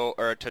to Joe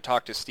or to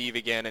talk to Steve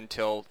again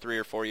until 3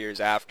 or 4 years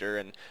after,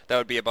 and that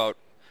would be about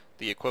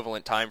the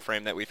equivalent time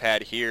frame that we've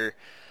had here.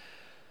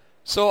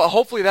 So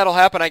hopefully that'll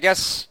happen. I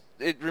guess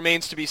it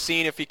remains to be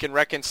seen if he can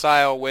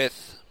reconcile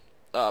with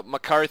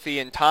McCarthy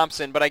and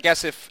Thompson, but I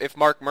guess if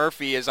Mark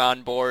Murphy is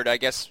on board, I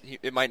guess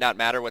it might not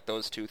matter what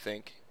those two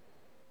think.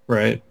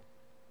 Right.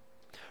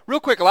 Real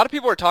quick, a lot of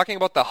people were talking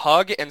about the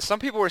hug, and some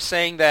people were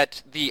saying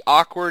that the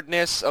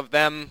awkwardness of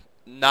them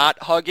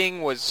not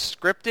hugging was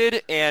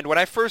scripted, and when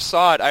I first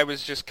saw it, I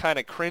was just kind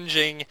of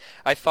cringing.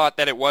 I thought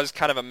that it was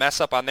kind of a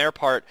mess up on their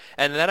part,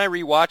 and then I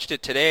rewatched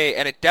it today,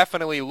 and it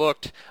definitely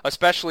looked,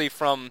 especially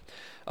from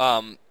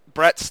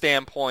Brett's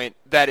standpoint,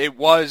 that it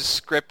was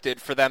scripted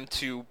for them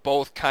to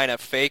both kind of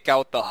fake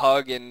out the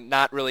hug and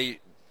not really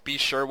be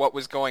sure what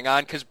was going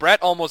on, because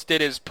Brett almost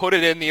did his put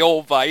it in the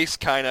old vice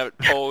kind of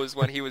pose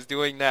when he was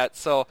doing that.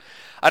 So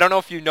I don't know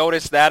if you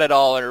noticed that at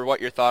all or what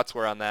your thoughts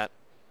were on that.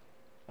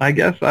 I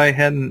guess I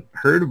hadn't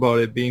heard about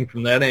it being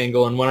from that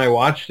angle, and when I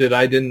watched it,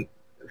 I didn't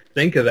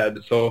think of that.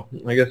 So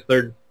I guess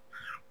they're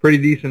pretty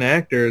decent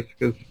actors,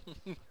 because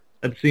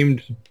it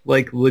seemed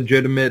like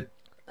legitimate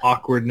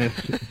awkwardness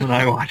when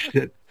I watched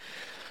it.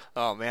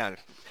 Oh, man.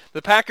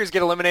 The Packers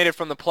get eliminated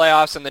from the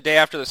playoffs, and the day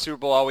after the Super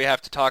Bowl, all we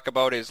have to talk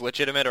about is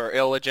legitimate or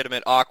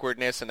illegitimate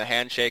awkwardness and the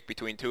handshake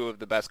between two of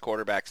the best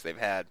quarterbacks they've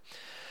had.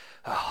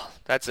 Oh,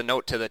 that's a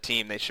note to the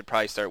team. They should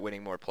probably start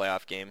winning more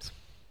playoff games.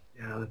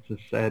 Yeah, that's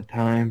a sad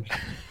times.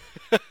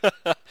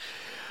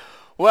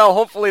 Well,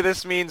 hopefully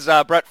this means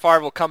Brett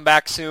Favre will come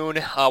back soon.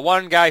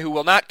 One guy who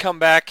will not come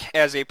back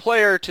as a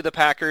player to the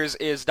Packers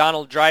is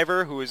Donald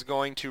Driver, who is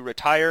going to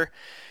retire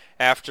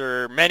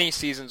after many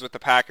seasons with the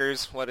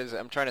Packers.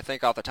 I'm trying to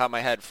think off the top of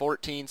my head,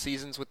 14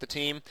 seasons with the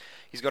team.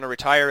 He's going to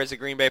retire as a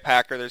Green Bay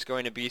Packer. There's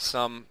going to be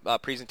some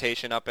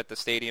presentation up at the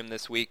stadium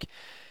this week.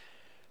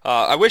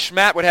 I wish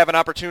Matt would have an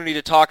opportunity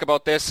to talk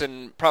about this,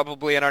 and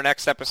probably in our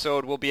next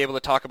episode we'll be able to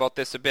talk about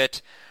this a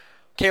bit.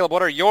 Caleb,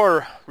 what are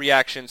your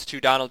reactions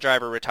to Donald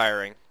Driver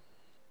retiring?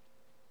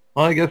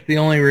 Well, I guess the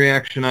only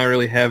reaction I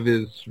really have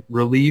is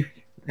relief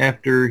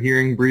after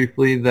hearing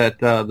briefly that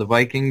the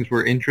Vikings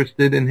were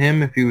interested in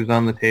him if he was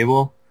on the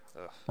table.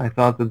 Ugh. I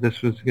thought that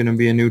this was going to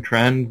be a new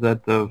trend,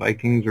 that the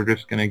Vikings were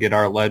just going to get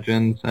our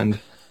legends. And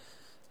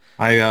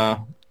I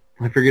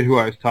forget who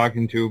I was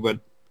talking to, but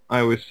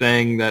I was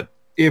saying that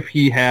if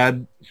he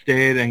had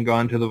stayed and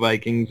gone to the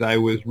Vikings, I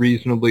was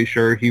reasonably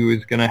sure he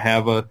was going to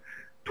have a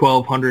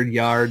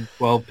 1,200-yard,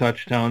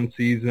 12-touchdown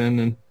season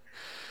and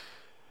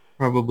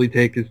probably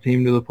take his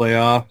team to the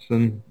playoffs.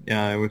 And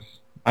yeah,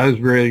 I was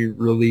really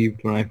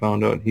relieved when I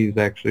found out he's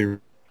actually...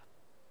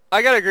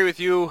 I got to agree with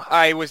you.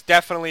 I was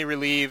definitely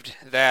relieved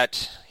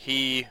that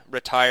he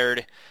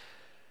retired.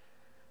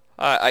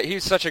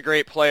 He's such a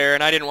great player,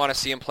 and I didn't want to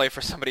see him play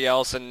for somebody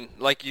else. And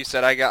like you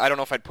said, I don't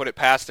know if I'd put it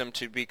past him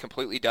to be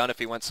completely done if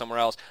he went somewhere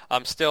else.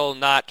 I'm still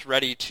not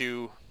ready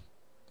to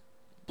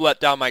let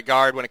down my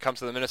guard when it comes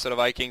to the Minnesota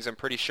Vikings. I'm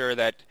pretty sure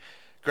that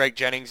Greg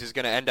Jennings is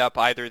going to end up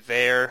either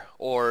there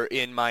or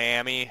in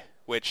Miami,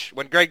 which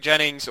when Greg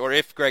Jennings, or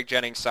if Greg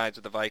Jennings signs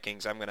with the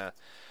Vikings,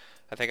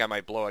 I think I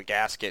might blow a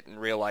gasket in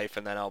real life,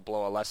 and then I'll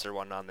blow a lesser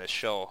one on this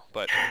show.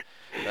 But,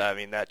 I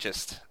mean, that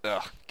just,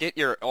 get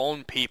your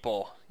own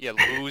people, you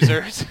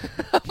losers.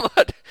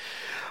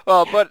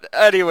 But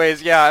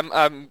anyways, yeah,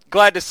 I'm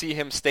glad to see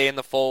him stay in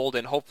the fold,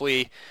 and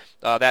hopefully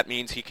that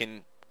means he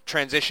can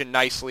transition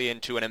nicely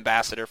into an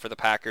ambassador for the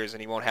Packers,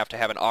 and he won't have to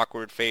have an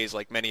awkward phase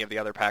like many of the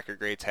other Packer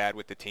greats had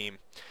with the team.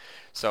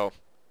 So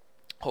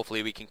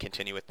hopefully we can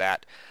continue with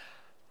that.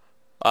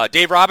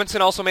 Dave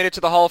Robinson also made it to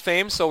the Hall of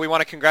Fame, so we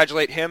want to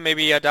congratulate him.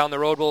 Maybe down the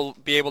road we'll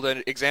be able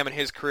to examine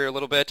his career a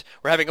little bit.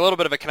 We're having a little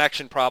bit of a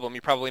connection problem.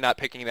 You're probably not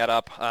picking that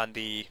up on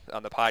the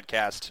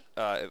podcast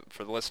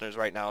for the listeners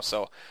right now,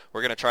 so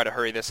we're going to try to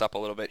hurry this up a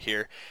little bit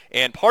here.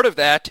 And part of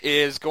that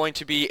is going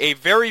to be a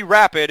very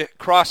rapid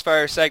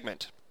Crossfire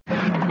segment.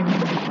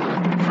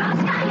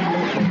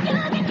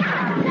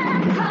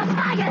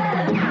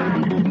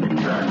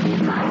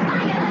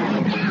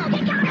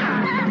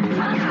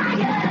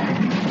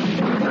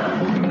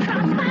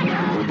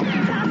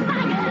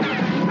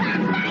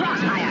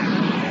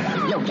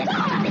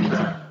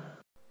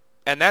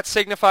 And that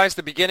signifies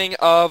the beginning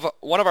of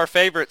one of our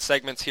favorite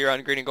segments here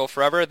on Green and Gold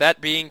Forever,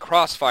 that being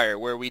Crossfire,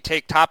 where we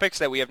take topics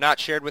that we have not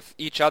shared with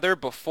each other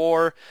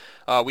before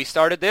we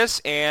started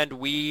this, and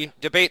we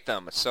debate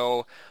them.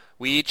 So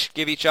we each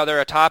give each other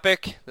a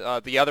topic,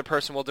 the other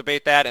person will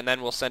debate that, and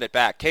then we'll send it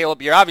back.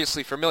 Caleb, you're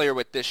obviously familiar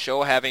with this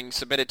show, having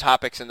submitted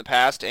topics in the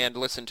past and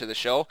listened to the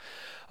show.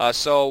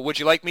 So would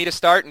you like me to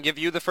start and give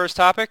you the first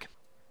topic?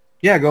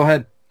 Yeah, go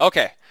ahead.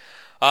 Okay.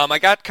 I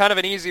got kind of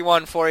an easy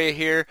one for you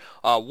here.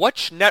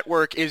 Which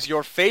network is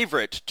your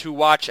favorite to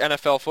watch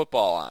NFL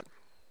football on?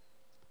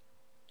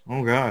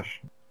 Oh,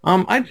 gosh.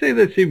 I'd say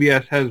that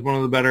CBS has one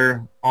of the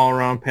better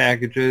all-around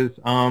packages.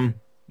 I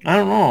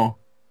don't know.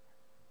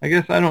 I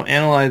guess I don't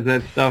analyze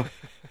that stuff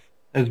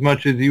as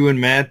much as you and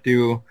Matt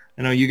do.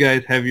 I know you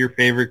guys have your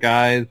favorite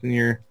guys and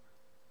your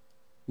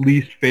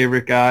least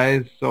favorite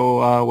guys.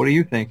 So what do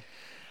you think?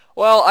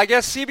 Well, I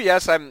guess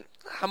CBS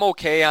I'm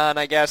okay on,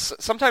 I guess.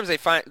 Sometimes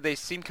they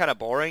seem kind of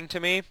boring to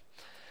me.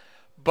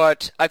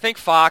 But I think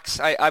Fox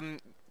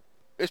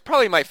it's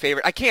probably my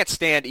favorite. I can't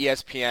stand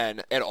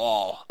ESPN at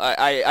all.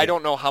 I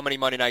don't know how many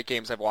Monday night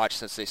games I've watched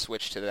since they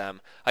switched to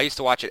them. I used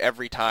to watch it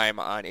every time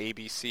on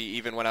ABC,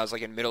 even when I was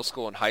like in middle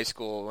school and high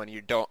school, when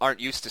you aren't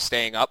used to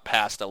staying up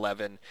past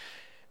 11.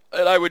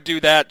 And I would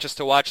do that just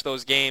to watch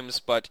those games,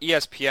 but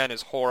ESPN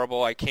is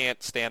horrible. I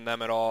can't stand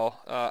them at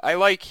all. I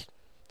like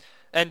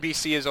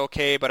NBC is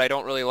okay, but I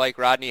don't really like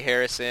Rodney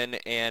Harrison,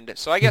 and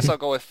so I guess I'll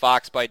go with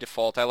Fox by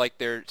default. I like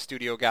their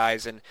studio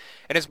guys, and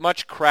as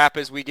much crap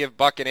as we give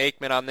Buck and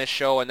Aikman on this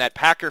show, and that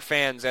Packer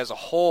fans as a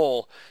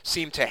whole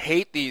seem to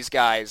hate these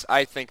guys,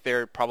 I think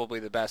they're probably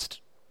the best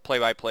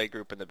play-by-play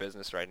group in the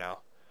business right now.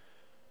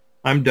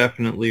 I'm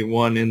definitely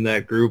one in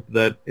that group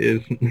that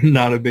is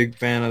not a big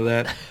fan of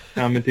that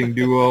commenting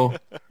duo.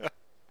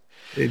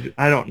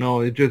 I don't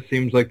know. It just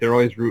seems like they're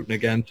always rooting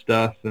against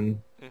us,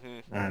 and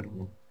I don't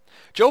know.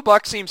 Joe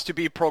Buck seems to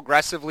be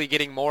progressively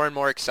getting more and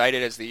more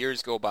excited as the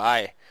years go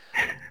by.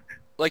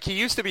 Like, he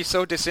used to be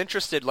so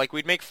disinterested, like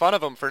we'd make fun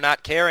of him for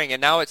not caring,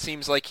 and now it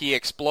seems like he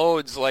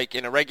explodes like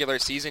in a regular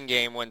season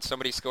game when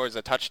somebody scores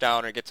a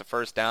touchdown or gets a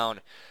first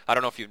down. I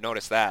don't know if you've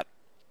noticed that.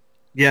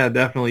 Yeah,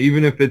 definitely.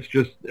 Even if it's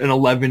just an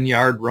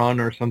 11-yard run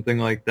or something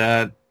like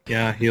that,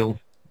 yeah, he'll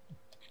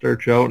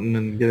start shouting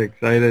and get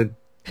excited.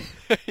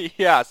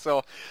 Yeah,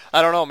 so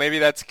I don't know. Maybe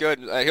that's good.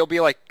 He'll be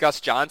like Gus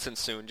Johnson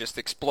soon, just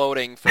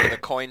exploding for the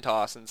coin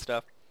toss and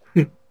stuff.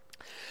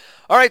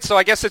 All right, so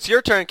I guess it's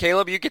your turn,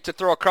 Caleb. You get to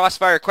throw a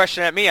Crossfire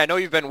question at me. I know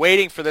you've been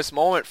waiting for this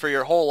moment for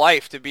your whole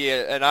life to be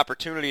an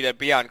opportunity to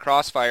be on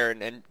Crossfire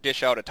and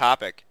dish out a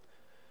topic.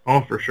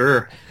 Oh, for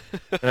sure.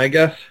 And I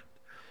guess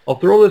I'll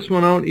throw this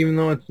one out, even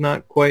though it's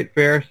not quite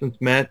fair, since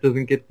Matt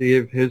doesn't get to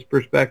give his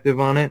perspective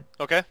on it.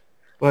 Okay.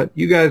 But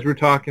you guys were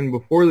talking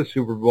before the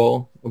Super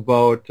Bowl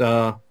about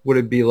what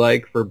it'd be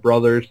like for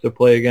brothers to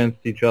play against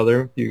each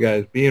other, you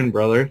guys being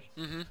brothers.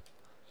 Mm-hmm.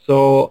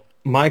 So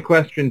my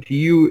question to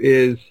you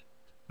is,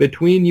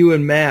 between you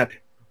and Matt,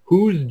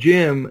 who's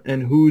Jim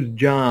and who's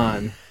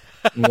John,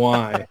 and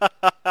why?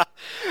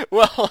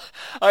 Well,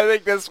 I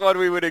think this one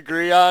we would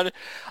agree on.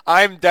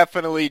 I'm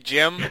definitely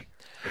Jim.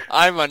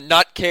 I'm a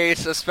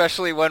nutcase,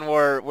 especially when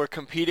we're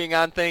competing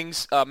on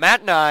things.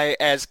 Matt and I,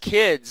 as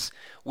kids,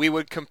 we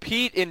would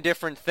compete in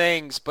different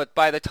things, but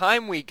by the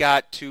time we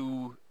got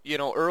to,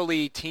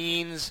 early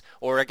teens,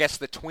 or I guess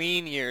the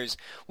tween years,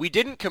 we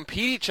didn't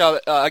compete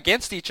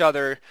against each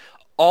other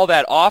all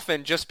that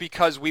often just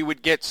because we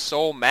would get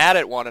so mad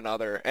at one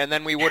another and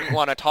then we wouldn't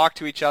want to talk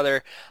to each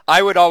other.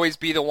 I would always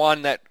be the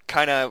one that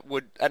kind of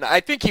would, and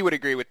I think he would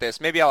agree with this,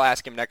 maybe I'll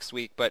ask him next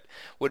week, but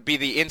would be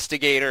the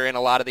instigator in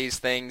a lot of these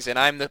things, and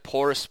I'm the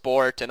poor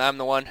sport, and I'm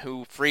the one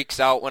who freaks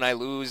out when I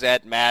lose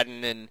at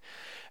Madden,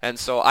 and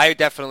so I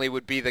definitely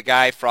would be the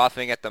guy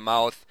frothing at the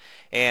mouth.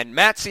 And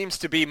Matt seems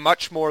to be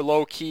much more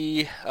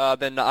low-key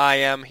than I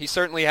am. He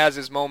certainly has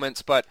his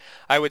moments, but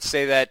I would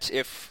say that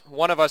if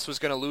one of us was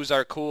going to lose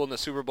our cool in the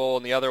Super Bowl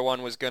and the other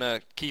one was going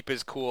to keep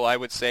his cool, I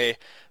would say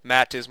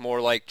Matt is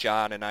more like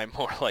John and I'm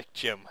more like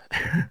Jim.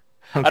 Okay.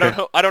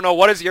 I don't know.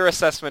 What is your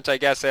assessment, I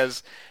guess,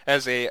 as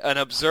an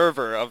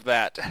observer of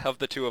that, of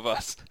the two of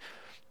us?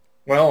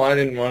 Well, I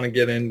didn't want to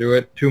get into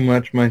it too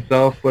much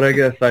myself, but I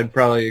guess I'd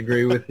probably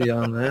agree with you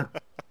on that.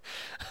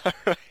 All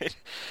right.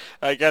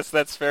 I guess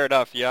that's fair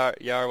enough. You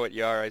are what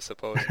you are, I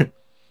suppose.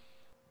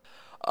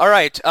 All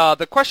right.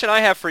 The question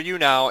I have for you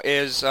now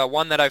is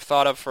one that I've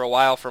thought of for a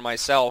while for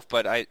myself,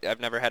 but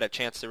I've never had a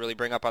chance to really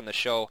bring up on the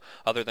show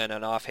other than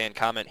an offhand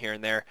comment here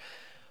and there.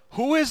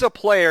 Who is a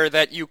player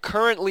that you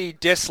currently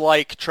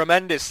dislike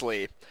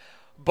tremendously,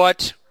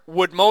 but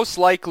would most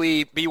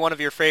likely be one of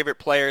your favorite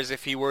players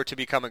if he were to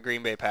become a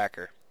Green Bay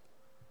Packer?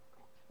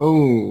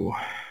 Oh,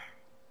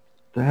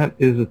 that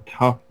is a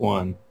tough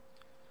one.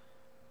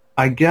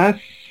 I guess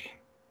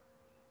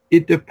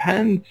it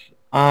depends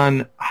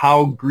on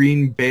how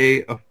Green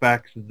Bay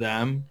affects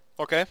them.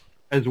 Okay.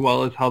 As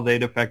well as how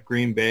they'd affect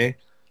Green Bay.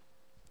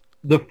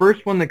 The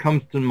first one that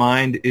comes to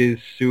mind is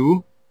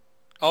Sue.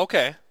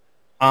 Okay.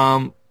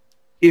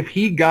 If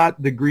he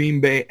got the Green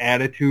Bay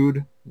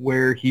attitude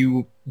where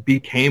he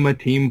became a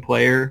team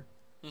player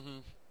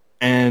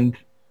and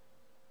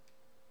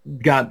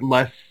got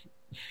less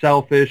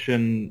selfish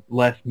and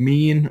less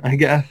mean, I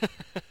guess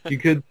you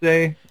could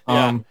say.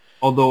 Yeah.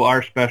 Although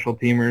our special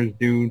teamers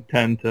do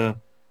tend to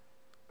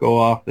go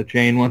off the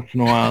chain once in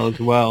a while as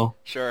well.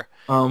 Sure.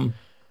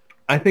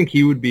 I think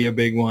he would be a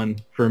big one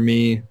for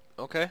me.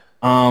 Okay.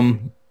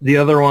 The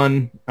other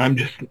one, I'm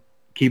just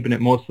keeping it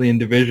mostly in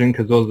division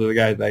because those are the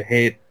guys I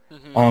hate.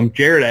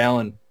 Jared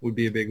Allen would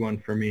be a big one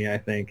for me, I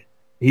think.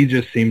 He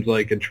just seems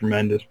like a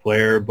tremendous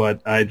player, but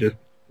I just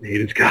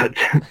hate his guts.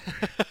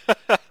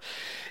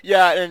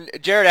 Yeah, and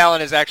Jared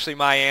Allen is actually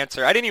my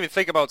answer. I didn't even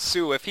think about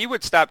Sue. If he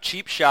would stop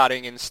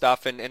cheap-shotting and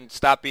stuff and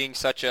stop being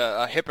such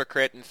a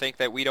hypocrite and think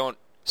that we don't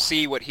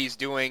see what he's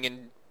doing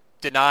and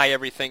deny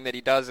everything that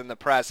he does in the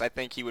press, I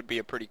think he would be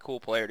a pretty cool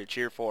player to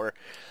cheer for.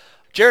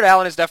 Jared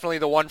Allen is definitely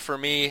the one for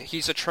me.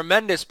 He's a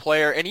tremendous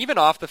player, and even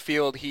off the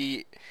field,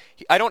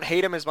 I don't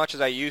hate him as much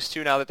as I used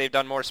to now that they've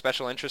done more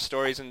special interest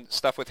stories and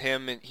stuff with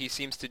him, and he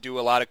seems to do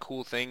a lot of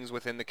cool things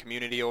within the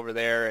community over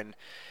there, and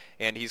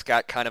he's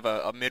got kind of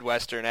a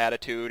Midwestern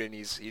attitude, and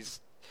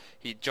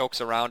he jokes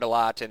around a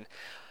lot, and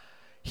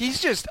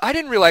he's just, I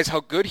didn't realize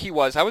how good he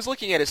was. I was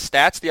looking at his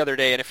stats the other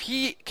day, and if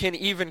he can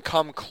even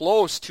come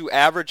close to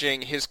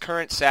averaging his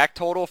current sack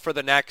total for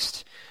the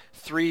next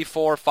 3,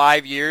 4,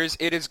 5 years,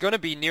 it is going to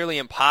be nearly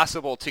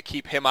impossible to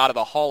keep him out of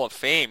the Hall of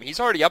Fame.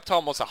 He's already up to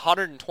almost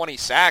 120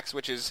 sacks,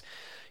 which is,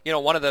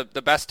 one of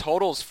the best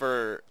totals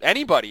for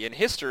anybody in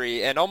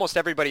history, and almost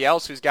everybody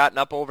else who's gotten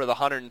up over the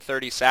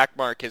 130 sack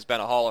mark has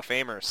been a Hall of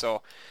Famer.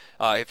 So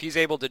if he's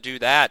able to do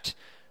that,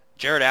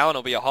 Jared Allen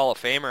will be a Hall of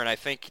Famer, and I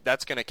think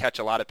that's going to catch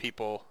a lot of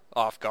people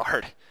off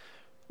guard.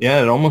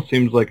 Yeah, it almost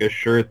seems like a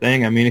sure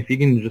thing. I mean, if he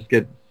can just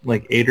get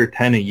like 8 or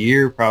 10 a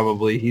year,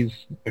 probably he's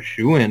a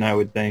shoo-in, I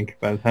would think,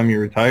 by the time he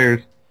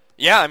retires.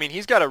 Yeah, I mean,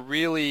 he's got a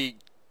really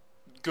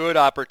good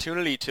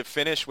opportunity to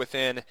finish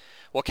within.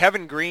 Well,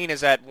 Kevin Green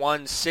is at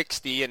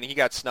 160, and he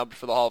got snubbed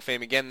for the Hall of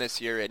Fame again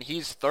this year, and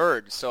he's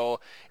third. So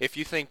if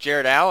you think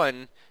Jared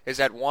Allen is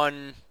at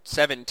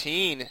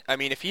 117, I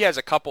mean, if he has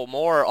a couple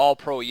more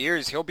All-Pro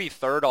years, he'll be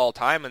third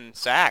all-time in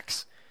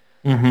sacks.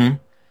 Mm-hmm.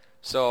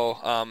 So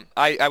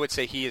I would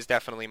say he is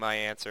definitely my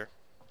answer.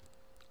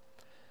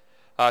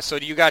 So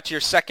do you got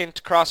your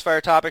second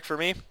crossfire topic for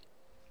me?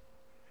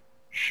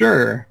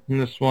 Sure.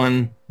 And this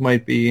one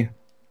might be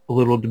a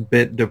little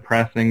bit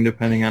depressing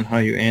depending on how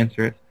you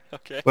answer it.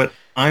 Okay. But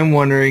I'm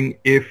wondering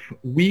if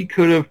we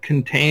could have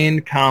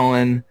contained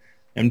Colin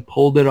and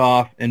pulled it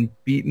off and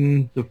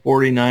beaten the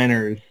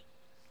 49ers,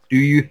 do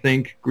you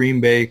think Green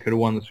Bay could have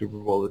won the Super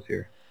Bowl this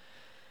year?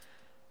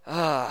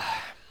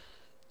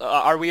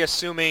 Are we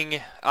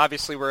assuming,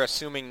 obviously we're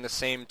assuming the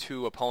same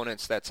two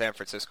opponents that San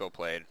Francisco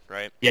played,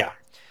 right? Yeah.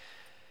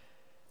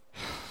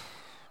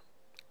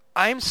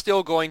 I'm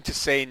still going to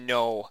say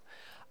no.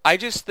 I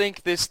just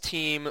think this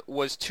team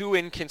was too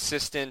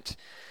inconsistent.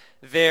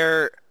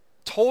 Their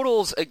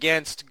totals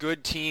against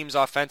good teams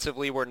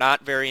offensively were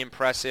not very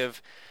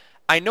impressive.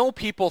 I know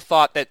people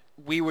thought that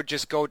we would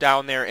just go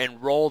down there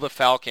and roll the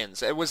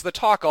Falcons. It was the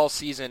talk all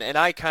season, and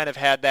I kind of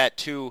had that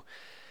too.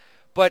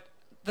 But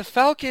the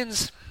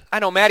Falcons, I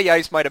know Matty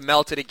Ice might have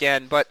melted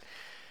again, but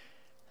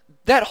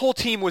that whole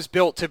team was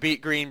built to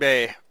beat Green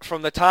Bay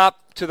from the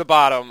top to the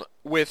bottom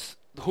with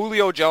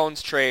Julio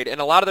Jones trade and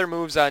a lot of their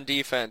moves on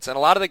defense and a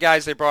lot of the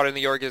guys they brought in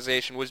the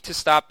organization was to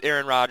stop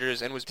Aaron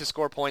Rodgers and was to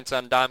score points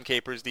on Dom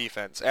Capers'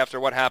 defense after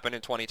what happened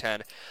in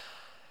 2010.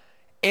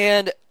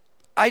 And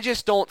I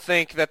just don't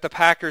think that the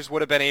Packers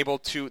would have been able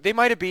to. They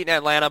might have beaten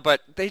Atlanta,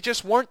 but they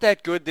just weren't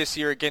that good this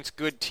year against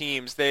good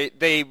teams.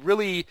 They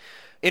really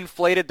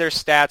inflated their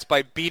stats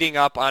by beating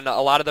up on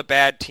a lot of the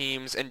bad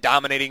teams and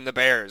dominating the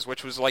Bears,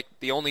 which was like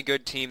the only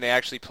good team they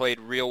actually played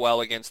real well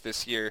against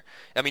this year.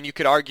 I mean, you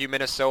could argue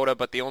Minnesota,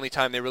 but the only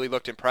time they really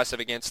looked impressive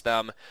against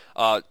them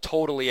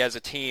totally as a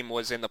team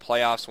was in the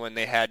playoffs when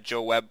they had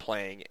Joe Webb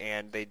playing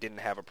and they didn't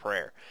have a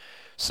prayer.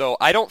 So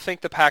I don't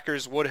think the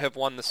Packers would have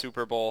won the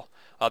Super Bowl.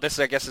 This,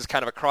 I guess, is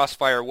kind of a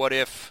crossfire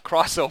what-if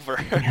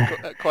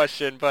crossover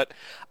question, but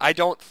I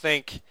don't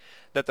think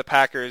that the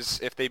Packers,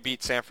 if they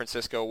beat San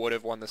Francisco, would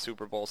have won the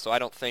Super Bowl. So I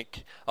don't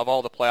think, of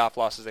all the playoff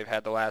losses they've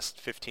had the last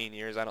 15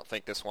 years, I don't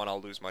think this one I'll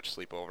lose much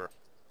sleep over.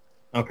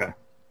 Okay.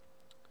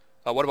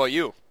 What about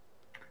you?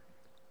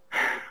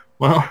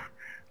 Well, I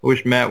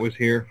wish Matt was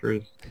here for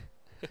his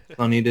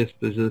funny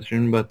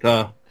disposition, but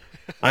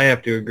I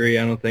have to agree.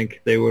 I don't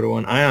think they would have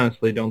won. I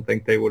honestly don't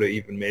think they would have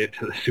even made it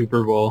to the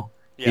Super Bowl,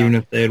 even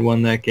if they had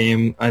won that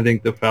game. I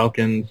think the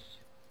Falcons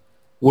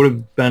would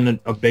have been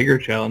a bigger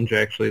challenge,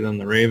 actually, than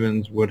the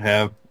Ravens would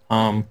have.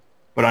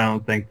 But I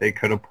don't think they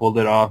could have pulled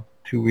it off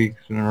 2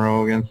 weeks in a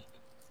row against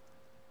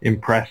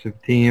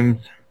impressive teams.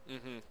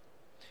 Mm-hmm.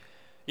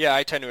 Yeah,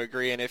 I tend to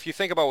agree. And if you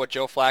think about what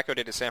Joe Flacco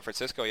did to San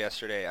Francisco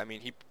yesterday, I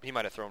mean, he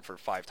might have thrown for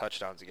 5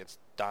 touchdowns against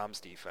Dom's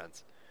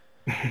defense.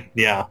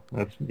 Yeah,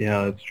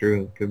 that's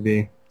true. It could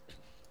be.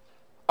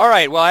 All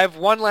right, well, I have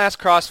one last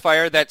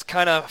crossfire that's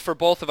kind of for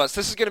both of us.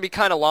 This is going to be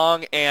kind of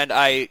long, and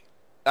I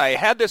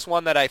had this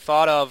one that I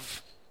thought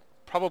of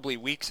probably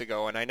weeks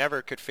ago, and I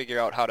never could figure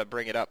out how to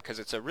bring it up because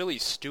it's a really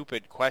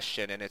stupid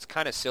question, and it's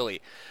kind of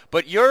silly.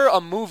 But you're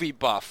a movie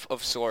buff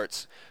of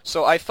sorts,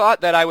 so I thought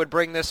that I would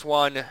bring this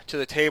one to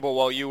the table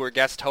while you were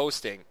guest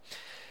hosting.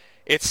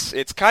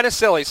 It's kind of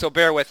silly, so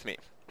bear with me.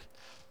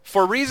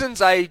 For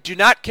reasons I do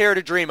not care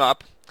to dream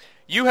up,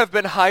 you have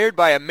been hired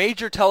by a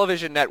major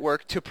television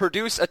network to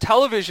produce a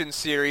television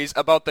series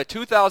about the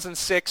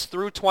 2006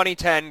 through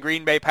 2010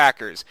 Green Bay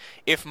Packers.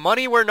 If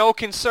money were no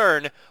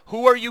concern,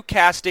 who are you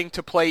casting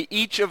to play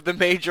each of the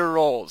major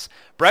roles?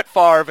 Brett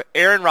Favre,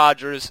 Aaron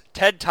Rodgers,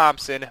 Ted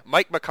Thompson,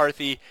 Mike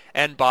McCarthy,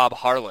 and Bob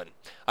Harlan.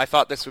 I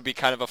thought this would be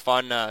kind of a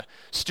fun,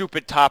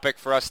 stupid topic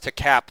for us to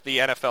cap the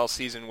NFL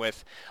season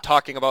with,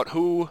 talking about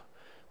who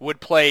would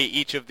play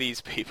each of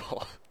these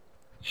people.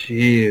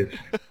 Jeez.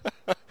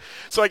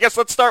 So I guess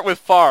let's start with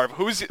Favre.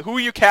 Who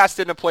you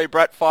casted to play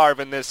Brett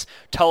Favre in this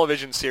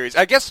television series?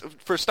 I guess,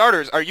 for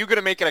starters, are you going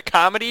to make it a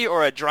comedy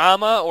or a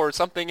drama or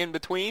something in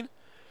between?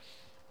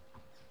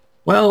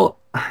 Well,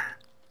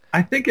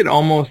 I think it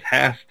almost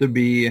has to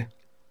be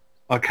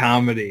a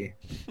comedy.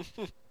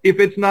 If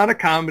it's not a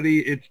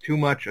comedy, it's too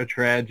much a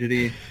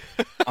tragedy.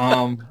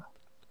 So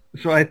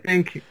I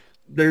think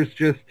there's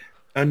just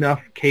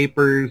enough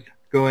capers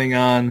going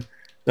on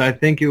that I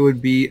think it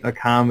would be a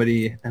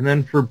comedy. And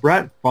then for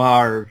Brett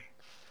Favre,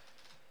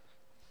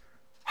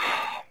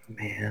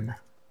 man,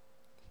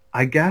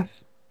 I guess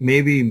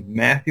maybe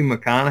Matthew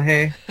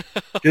McConaughey,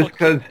 just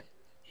because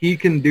he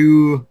can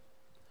do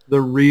the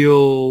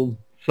real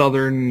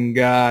Southern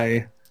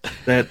guy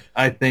that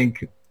I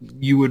think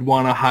you would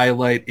want to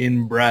highlight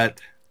in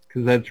Brett,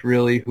 because that's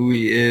really who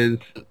he is.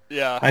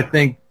 Yeah. I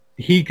think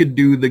he could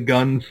do the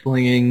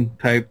gunslinging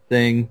type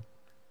thing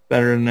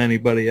better than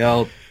anybody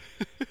else.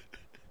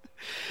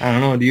 I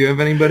don't know. Do you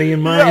have anybody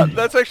in mind? Yeah,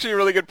 that's actually a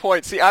really good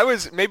point. See,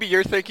 maybe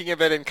you're thinking of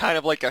it in kind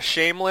of like a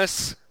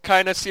Shameless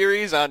kind of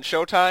series on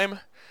Showtime.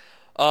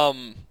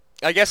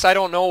 I guess I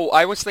don't know.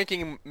 I was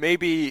thinking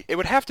maybe it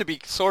would have to be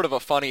sort of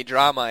a funny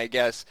drama, I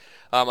guess.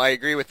 I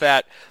agree with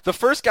that. The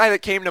first guy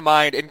that came to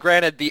mind, and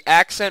granted, the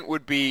accent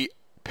would be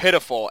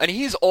pitiful, and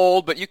he's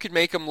old, but you could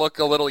make him look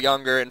a little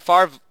younger, and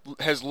Favre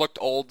has looked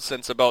old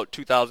since about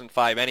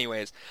 2005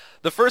 anyways.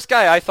 The first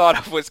guy I thought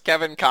of was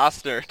Kevin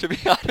Costner, to be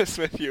honest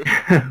with you.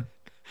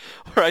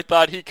 Where I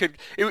thought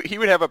he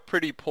would have a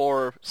pretty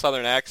poor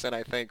Southern accent,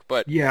 I think,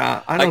 but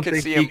yeah, I don't could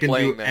think see he him can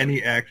playing do that.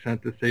 any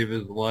accent to save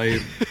his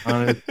life,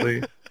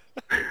 honestly.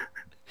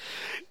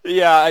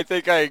 Yeah, I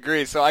think I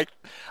agree. So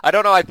I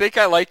don't know. I think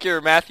I like your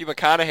Matthew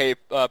McConaughey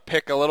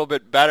pick a little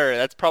bit better.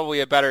 That's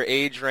probably a better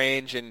age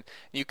range, and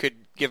you could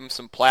give him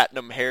some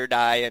platinum hair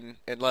dye and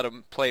let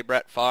him play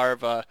Brett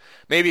Favre.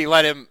 Maybe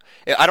let him.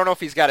 I don't know if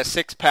he's got a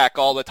six-pack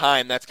all the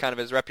time. That's kind of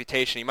his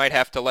reputation. He might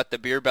have to let the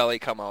beer belly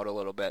come out a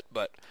little bit,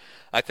 but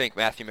I think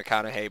Matthew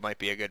McConaughey might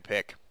be a good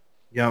pick.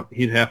 Yep,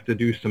 he'd have to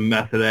do some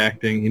method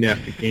acting. He'd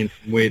have to gain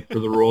some weight for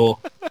the role.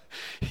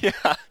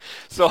 Yeah,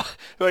 so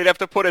he'd have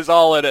to put his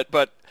all in it,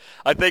 but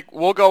I think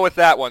we'll go with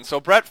that one.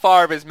 So Brett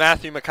Favre is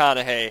Matthew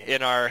McConaughey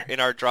in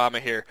our drama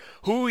here.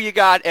 Who you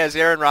got as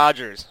Aaron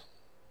Rodgers?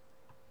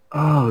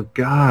 Oh,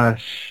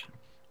 gosh.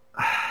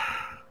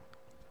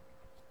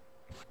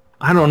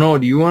 I don't know.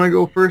 Do you want to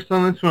go first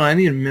on this one? I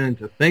need a minute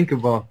to think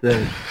about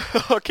this.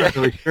 Okay. I'm not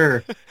really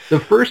sure. The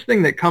first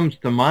thing that comes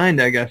to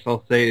mind, I guess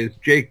I'll say, is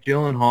Jake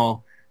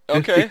Gyllenhaal,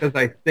 Just Okay. because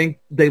I think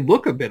they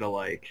look a bit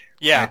alike.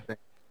 Yeah. I think.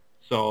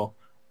 So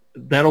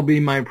that'll be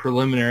my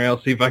preliminary.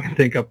 I'll see if I can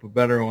think up a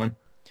better one.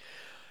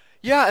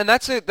 Yeah, and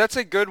that's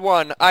a good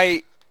one.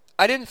 I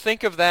didn't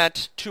think of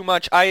that too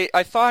much.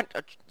 I thought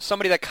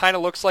somebody that kind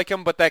of looks like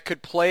him, but that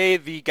could play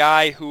the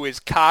guy who is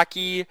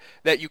cocky,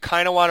 that you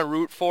kind of want to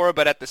root for,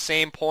 but at the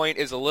same point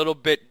is a little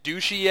bit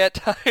douchey at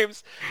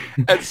times.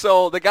 And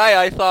so the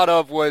guy I thought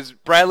of was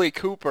Bradley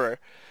Cooper.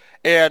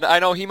 And I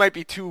know he might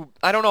be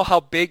I don't know how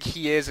big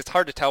he is. It's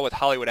hard to tell with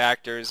Hollywood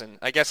actors, and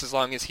I guess as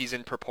long as he's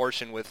in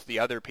proportion with the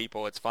other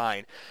people, it's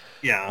fine.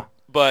 Yeah.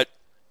 But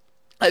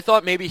I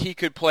thought maybe he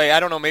could play, I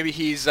don't know, maybe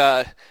he's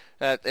at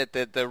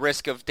the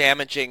risk of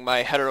damaging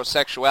my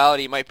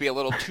heterosexuality, might be a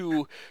little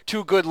too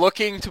good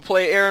looking to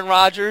play Aaron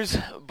Rodgers,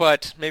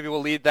 but maybe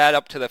we'll leave that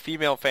up to the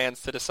female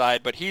fans to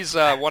decide. But he's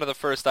one of the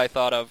first I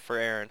thought of for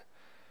Aaron.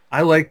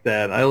 I like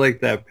that. I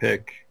like that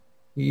pick.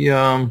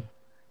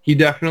 He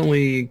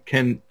definitely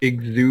can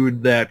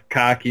exude that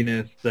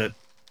cockiness that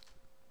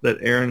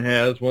Aaron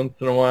has once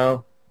in a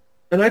while.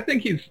 And I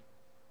think he's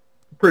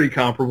pretty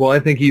comparable. I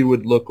think he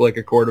would look like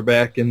a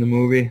quarterback in the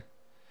movie.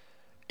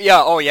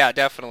 Yeah, oh yeah,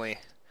 definitely.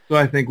 So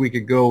I think we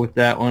could go with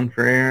that one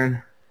for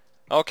Aaron.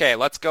 Okay,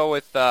 let's go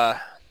with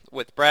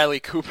Bradley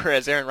Cooper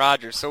as Aaron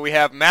Rodgers. So we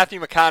have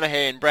Matthew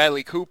McConaughey and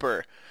Bradley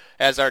Cooper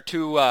as our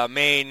two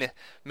main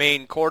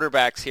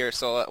quarterbacks here.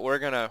 So we're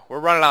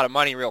running out of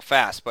money real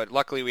fast, but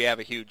luckily we have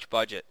a huge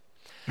budget.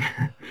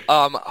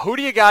 Who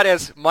do you got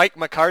as Mike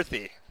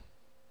McCarthy?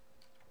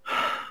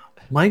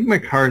 Mike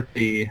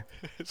McCarthy.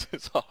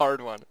 It's a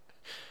hard one.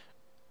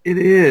 It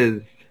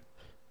is.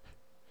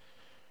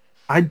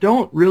 I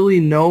don't really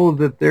know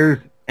that there's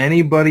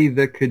anybody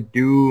that could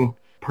do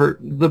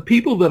the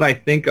people that I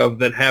think of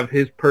that have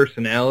his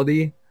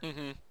personality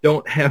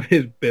don't have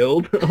his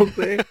build, I'll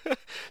say.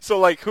 So,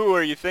 like, who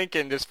are you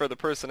thinking just for the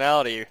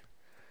personality?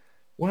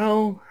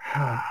 Well,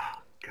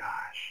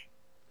 gosh.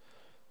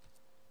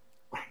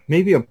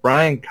 Maybe a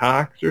Brian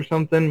Cox or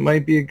something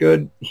might be a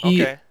good.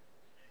 Okay.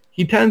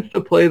 He tends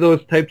to play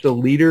those types of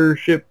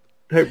leadership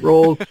type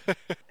roles,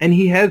 and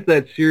he has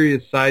that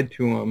serious side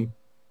to him.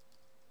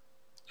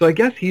 So I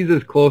guess he's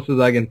as close as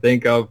I can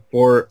think of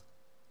for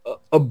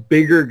a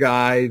bigger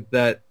guy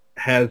that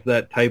has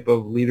that type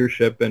of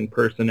leadership and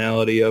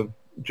personality of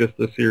just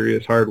a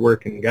serious,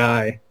 hard-working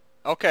guy.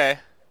 Okay.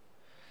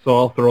 So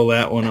I'll throw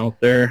that one out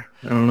there.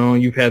 I don't know.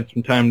 You've had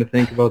some time to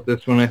think about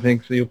this one, I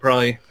think, so you'll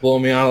probably blow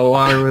me out of the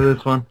water with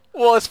this one.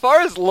 Well, as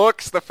far as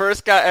looks, the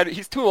first guy, and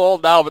he's too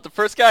old now, but the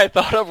first guy I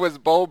thought of was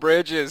Beau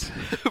Bridges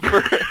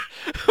for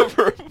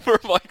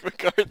Mike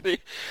McCarthy.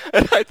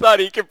 And I thought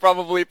he could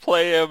probably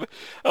play him.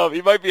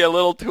 He might be a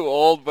little too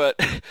old, but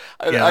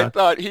I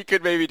thought he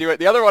could maybe do it.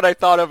 The other one I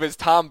thought of is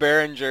Tom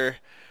Berenger.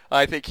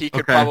 I think he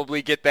could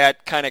probably get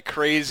that kind of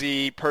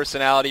crazy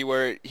personality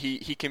where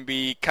he can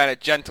be kind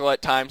of gentle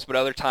at times, but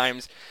other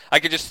times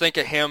I could just think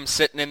of him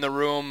sitting in the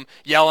room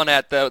yelling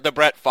at the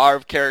Brett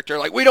Favre character,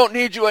 like, we don't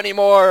need you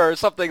anymore, or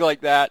something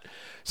like that.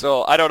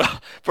 So I don't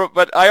know.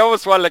 But I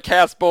almost wanted to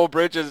cast Beau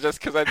Bridges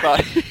just because I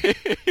thought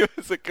he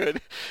was a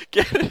good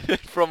candidate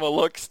from a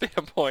look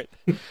standpoint.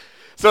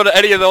 So do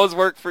any of those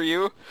work for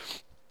you?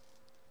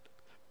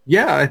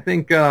 Yeah, I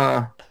think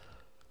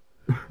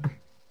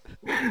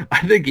I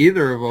think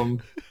either of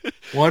them.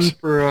 One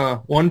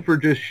for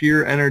just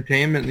sheer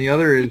entertainment, and the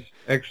other is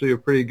actually a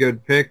pretty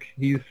good pick.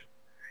 He's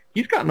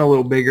gotten a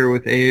little bigger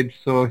with age,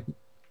 so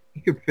he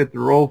could fit the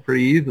role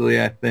pretty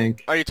easily, I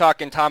think. Are you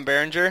talking Tom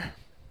Berenger?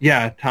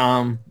 Yeah,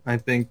 Tom, I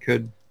think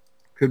could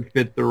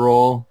fit the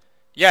role.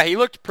 Yeah, he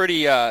looked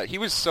pretty. He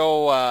was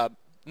so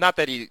not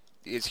that he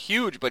is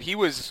huge, but he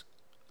was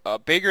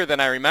bigger than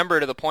I remember,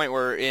 to the point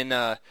where in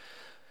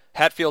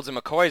Hatfields and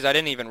McCoys, I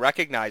didn't even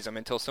recognize him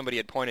until somebody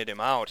had pointed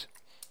him out.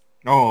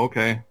 Oh,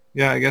 okay.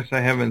 Yeah, I guess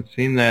I haven't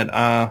seen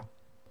that.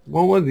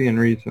 What was he in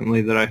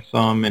recently that I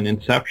saw him in?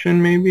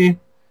 Inception, maybe?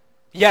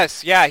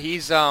 Yes, yeah,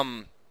 he's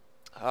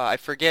I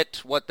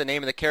forget what the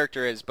name of the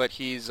character is, but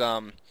he's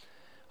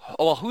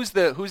well, who's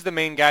the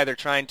main guy they're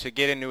trying to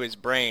get into his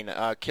brain?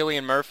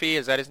 Cillian Murphy,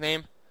 is that his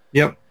name?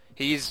 Yep.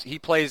 He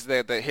plays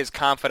his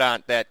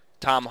confidant that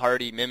Tom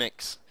Hardy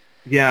mimics.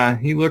 Yeah,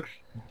 he's a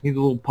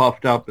little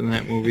puffed up in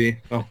that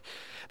movie. So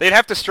they'd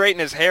have to straighten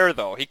his hair,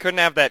 though. He couldn't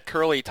have that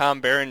curly Tom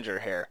Berenger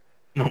hair.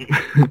 No.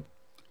 They'll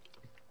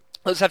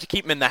just have to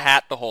keep him in the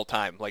hat the whole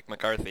time, like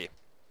McCarthy.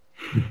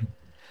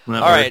 All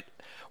All right.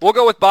 We'll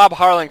go with Bob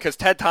Harlan because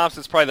Ted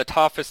Thompson's probably the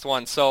toughest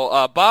one.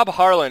 So, Bob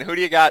Harlan, who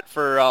do you got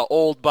for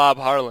old Bob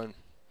Harlan?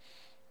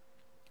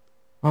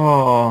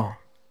 Oh,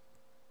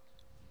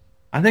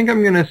 I think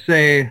I'm going to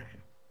say,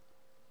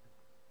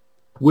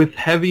 with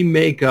heavy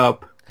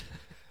makeup,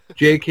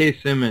 J.K.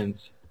 Simmons.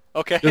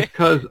 Okay. Just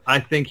because I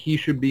think he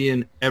should be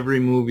in every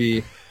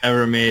movie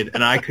ever made,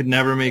 and I could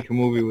never make a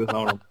movie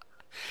without him.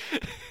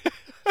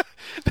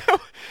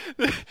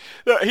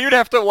 He would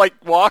have to, like,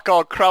 walk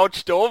all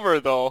crouched over,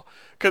 though,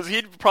 because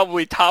he'd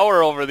probably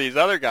tower over these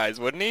other guys,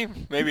 wouldn't he?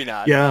 Maybe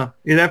not. Yeah,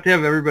 you'd have to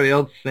have everybody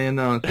else stand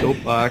on a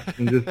soapbox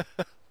and just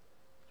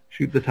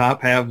shoot the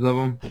top halves of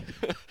them.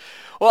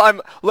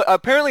 Well,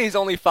 apparently he's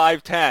only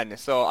 5'10",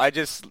 so I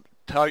just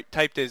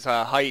typed his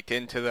height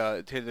into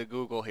the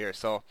Google here.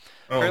 So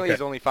apparently he's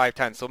only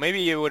 5'10", so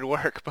maybe it would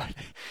work. But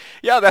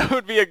yeah, that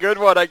would be a good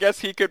one. I guess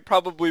he could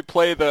probably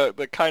play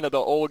the kind of the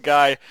old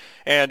guy,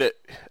 and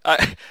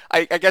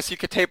I guess you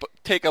could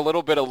take a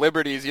little bit of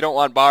liberties. You don't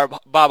want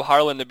Bob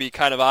Harlan to be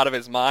kind of out of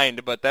his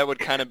mind, but that would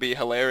kind of be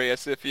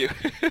hilarious if you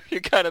if you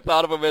kind of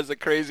thought of him as a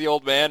crazy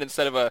old man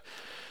instead of a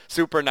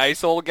super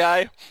nice old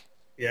guy.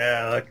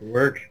 Yeah, that could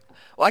work.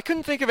 Well, I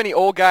couldn't think of any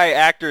old guy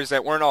actors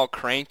that weren't all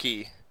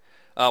cranky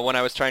when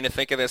I was trying to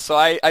think of this. So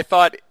I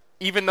thought,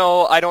 even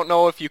though I don't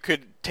know if you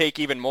could take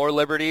even more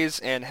liberties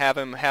and have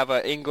him have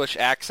an English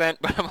accent,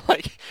 but I'm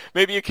like,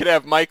 maybe you could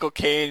have Michael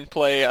Caine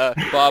play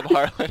Bob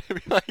Harlan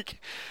and be like,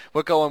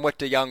 we're going with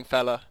the young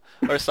fella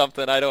or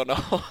something. I don't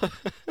know.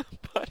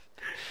 But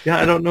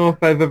yeah, I don't know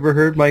if I've ever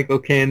heard Michael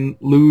Caine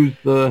lose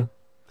the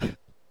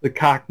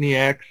Cockney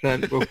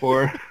accent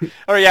before.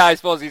 Or yeah, I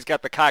suppose he's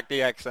got the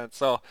Cockney accent.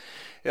 So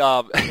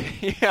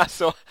yeah,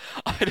 so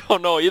I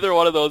don't know. Either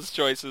one of those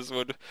choices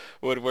would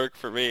work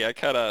for me. I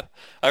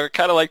would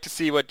kind of like to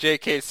see what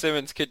J.K.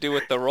 Simmons could do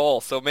with the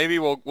role. So maybe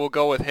we'll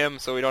go with him,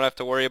 so we don't have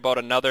to worry about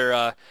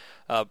another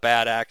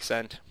bad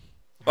accent.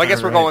 Well, I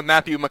guess we're going with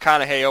Matthew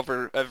McConaughey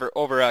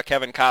over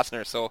Kevin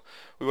Costner, so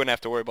we wouldn't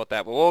have to worry about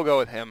that. But we'll go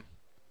with him.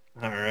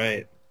 All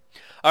right.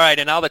 All right,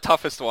 and now the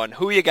toughest one.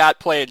 Who you got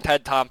playing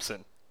Ted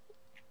Thompson?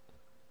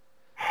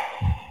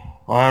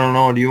 Well, I don't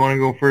know. Do you want to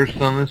go first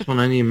on this one?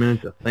 I need a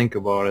minute to think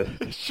about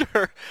it.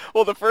 Sure.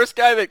 Well, the first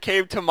guy that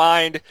came to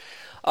mind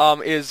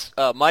is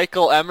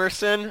Michael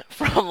Emerson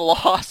from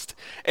Lost,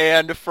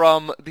 and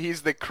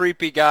he's the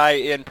creepy guy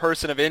in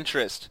Person of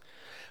Interest,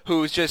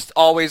 who just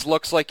always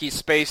looks like he's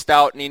spaced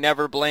out and he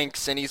never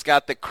blinks, and he's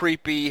got the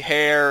creepy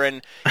hair,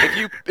 and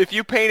if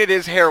you painted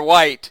his hair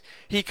white,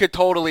 he could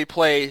totally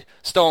play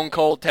Stone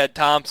Cold Ted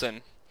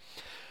Thompson.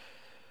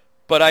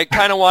 But I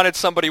kind of wanted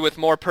somebody with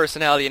more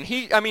personality, and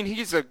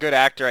he's a good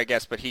actor, I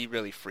guess, but he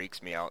really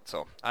freaks me out,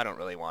 so I don't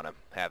really want to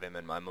have him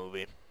in my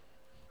movie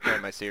or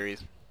in my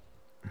series.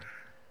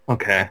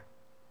 Okay.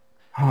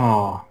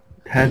 Oh,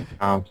 Ted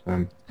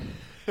Thompson.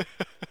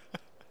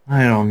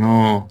 I don't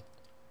know.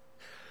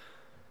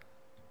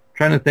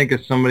 Trying to think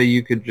of somebody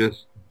you could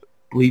just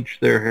bleach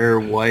their hair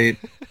white.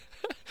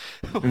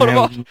 What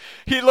about,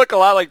 he'd look a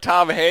lot like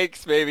Tom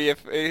Hanks, maybe.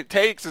 If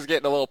Hanks is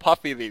getting a little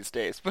puffy these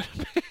days, but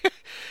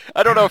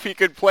I don't know if he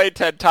could play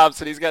Ted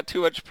Thompson. He's got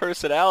too much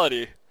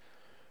personality.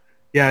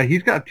 Yeah,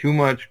 he's got too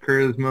much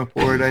charisma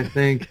for it, I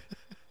think.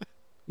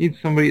 Needs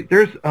somebody.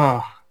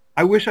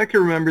 I wish I could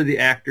remember the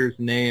actor's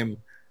name.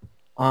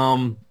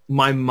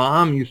 My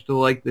mom used to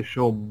like the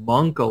show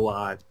Monk a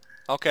lot.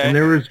 Okay. And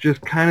there was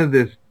just kind of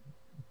this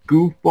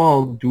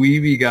goofball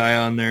dweeby guy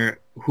on there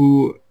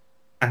who,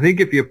 I think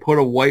if you put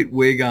a white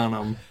wig on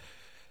him,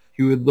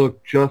 he would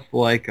look just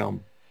like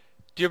him.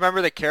 Do you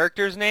remember the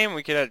character's name?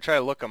 We could try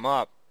to look him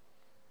up.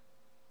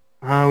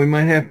 We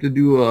might have to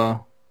do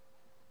a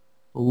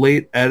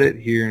late edit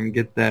here and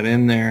get that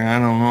in there. I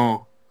don't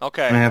know.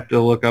 Okay. I have to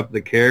look up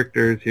the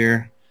characters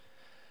here.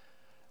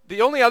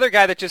 The only other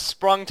guy that just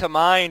sprung to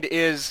mind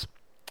is,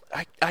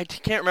 I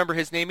can't remember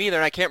his name either,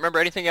 and I can't remember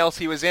anything else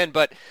he was in,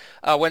 but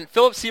when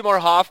Philip Seymour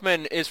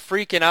Hoffman is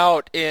freaking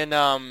out in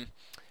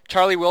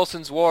Charlie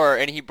Wilson's War,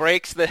 and he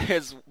breaks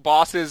his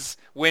boss's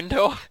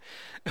window.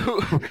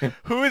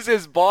 Who is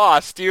his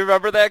boss? Do you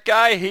remember that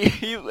guy?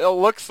 He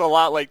looks a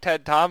lot like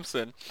Ted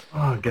Thompson.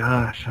 Oh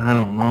gosh, I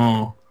don't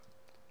know.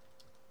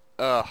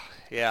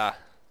 Yeah.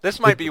 This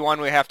might be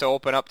one we have to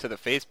open up to the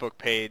Facebook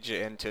page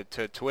and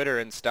to Twitter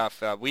and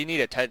stuff. We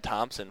need a Ted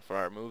Thompson for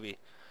our movie.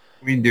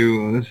 We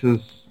do. This is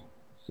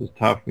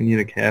tough. We need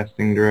a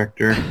casting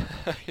director.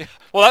 Yeah.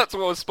 Well, that's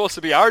what was supposed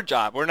to be our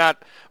job.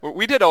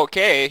 We did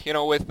okay,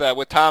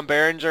 with Tom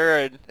Berenger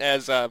and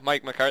as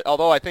Mike McCarthy.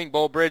 Although I think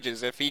Beau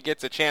Bridges, if he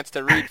gets a chance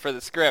to read for the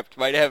script,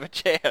 might have a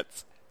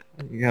chance.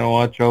 You gotta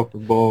watch out for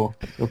Beau.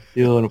 He'll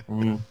steal it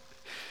from you.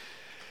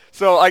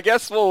 So I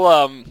guess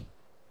we'll,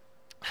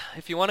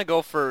 if you want to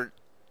go for,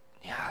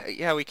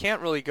 yeah, we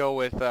can't really go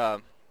with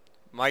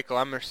Michael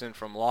Emerson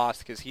from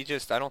Lost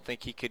because I don't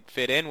think he could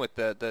fit in with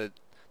the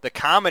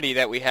comedy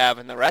that we have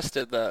in the rest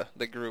of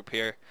the group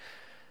here.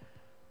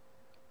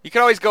 You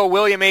can always go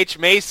William H.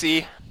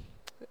 Macy.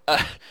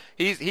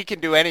 He can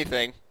do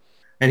anything.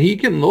 And he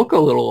can look a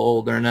little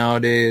older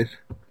nowadays.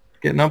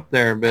 Getting up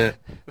there a bit.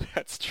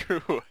 That's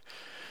true.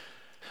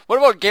 What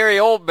about Gary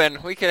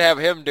Oldman? We could have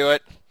him do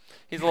it.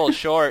 He's a little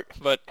short,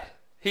 but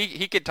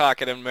he could talk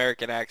in an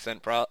American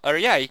accent.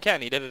 Yeah, he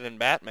can. He did it in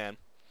Batman.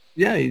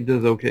 Yeah, he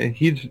does okay.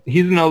 He's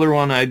another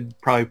one I'd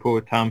probably put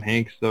with Tom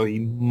Hanks, though he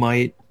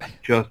might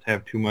just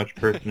have too much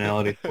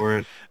personality for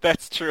it.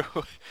 That's true.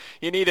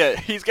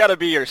 He's got to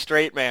be your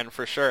straight man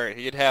for sure.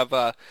 You'd have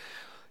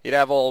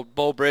old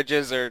Beau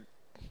Bridges or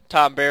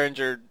Tom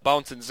Berenger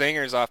bouncing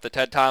zingers off the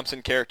Ted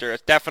Thompson character.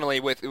 It's definitely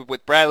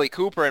with Bradley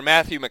Cooper and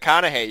Matthew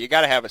McConaughey. You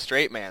got to have a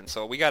straight man.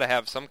 So we got to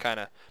have some kind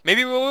of.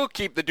 Maybe we will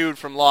keep the dude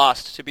from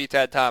Lost to be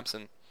Ted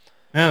Thompson.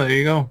 Yeah, there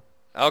you go.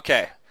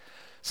 Okay.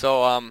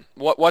 So,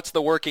 what's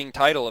the working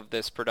title of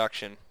this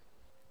production?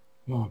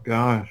 Oh,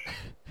 gosh.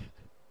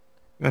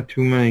 Got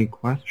too many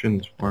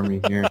questions for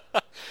me here.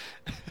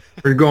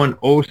 We're going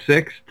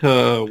 06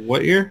 to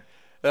what year?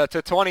 To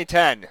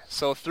 2010.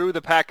 So through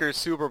the Packers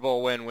Super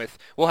Bowl win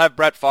we'll have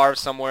Brett Favre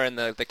somewhere in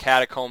the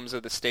catacombs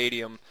of the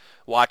stadium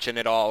watching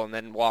it all and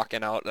then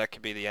walking out. That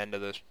could be the end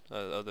of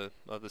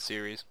the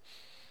series.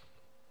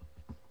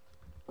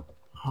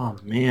 Oh,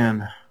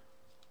 man.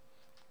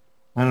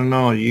 I don't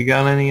know. You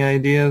got any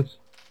ideas?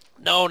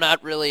 No,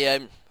 not really.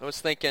 I was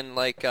thinking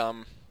like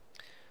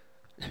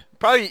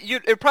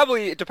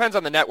it depends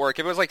on the network.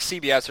 If it was like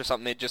CBS or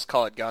something, they'd just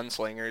call it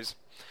Gunslingers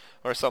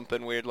or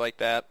something weird like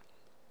that.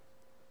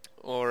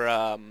 Or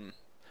Out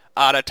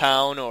of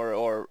Town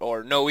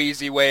or No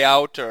Easy Way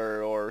Out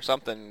or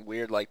something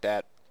weird like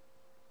that.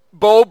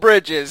 Bo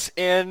Bridges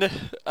in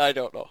I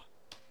don't know.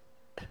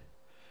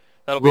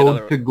 That'll be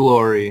Road to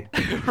Glory.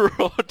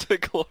 Road to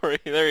Glory.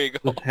 There you go.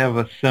 Let's have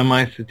a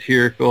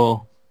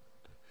semi-satirical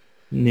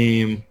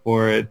name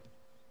for it.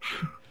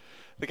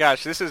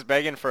 Gosh, this is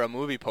begging for a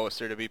movie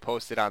poster to be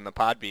posted on the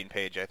Podbean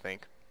page, I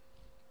think.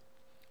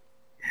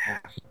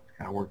 Yes.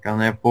 Gotta work on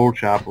that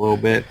Photoshop a little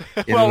bit.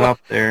 Get it up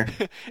there.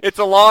 It's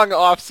a long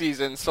off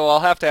season, so I'll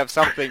have to have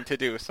something to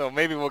do. So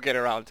maybe we'll get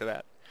around to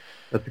that.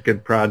 That's a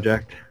good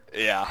project.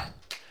 Yeah.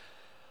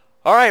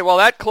 All right, well,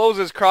 that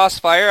closes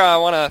Crossfire. I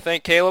want to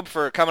thank Caleb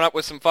for coming up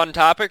with some fun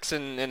topics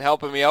and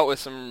helping me out with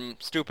some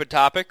stupid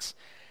topics.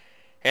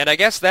 And I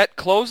guess that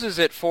closes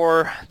it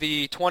for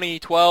the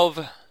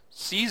 2012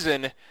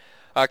 season.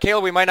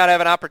 Caleb, we might not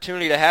have an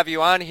opportunity to have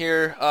you on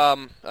here,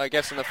 I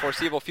guess, in the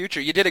foreseeable future.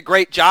 You did a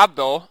great job,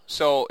 though,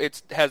 so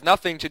it has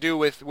nothing to do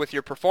with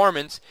your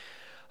performance.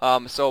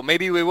 So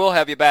maybe we will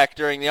have you back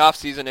during the off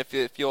season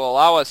if you'll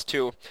allow us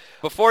to.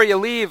 Before you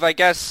leave, I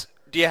guess,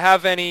 do you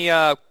have any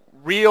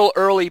real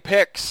early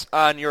picks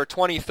on your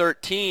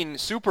 2013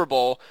 Super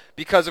Bowl?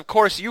 Because, of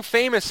course, you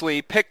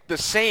famously picked the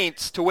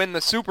Saints to win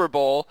the Super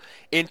Bowl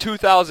in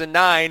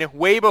 2009,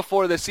 way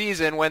before the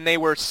season when they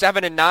were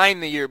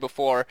 7-9 the year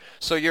before.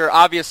 So you're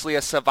obviously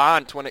a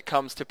savant when it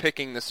comes to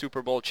picking the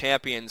Super Bowl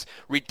champions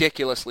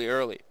ridiculously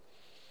early.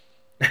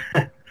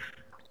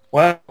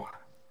 Well,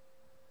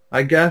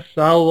 I guess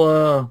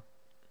I'll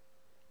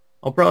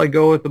probably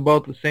go with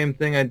about the same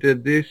thing I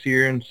did this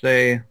year and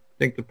say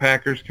I think the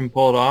Packers can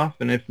pull it off,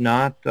 and if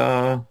not,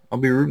 I'll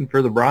be rooting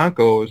for the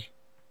Broncos.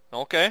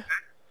 Okay.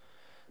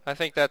 I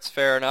think that's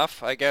fair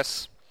enough. I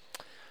guess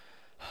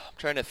I'm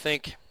trying to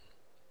think.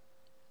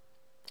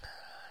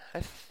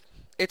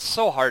 It's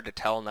so hard to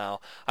tell now.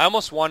 I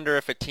almost wonder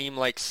if a team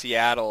like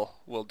Seattle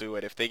will do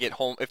it. If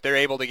they're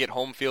able to get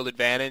home field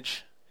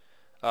advantage,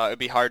 it'd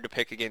be hard to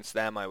pick against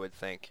them, I would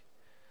think.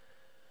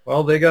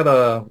 Well, they got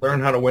to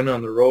learn how to win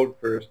on the road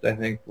first, I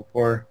think,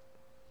 before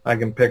I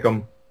can pick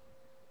them.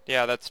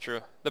 Yeah, that's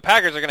true. The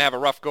Packers are going to have a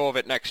rough go of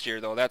it next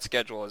year, though. That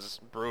schedule is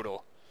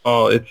brutal.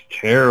 Oh, it's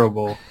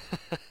terrible.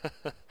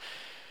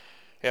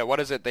 Yeah, what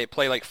is it? They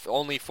play like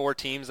only 4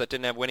 teams that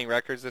didn't have winning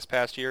records this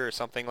past year or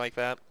something like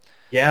that?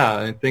 Yeah,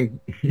 I think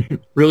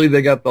really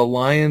they got the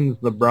Lions,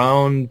 the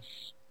Browns,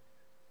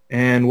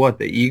 and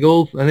the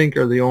Eagles, I think,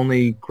 are the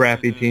only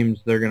crappy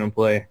teams they're going to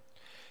play.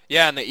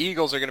 Yeah, and the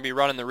Eagles are going to be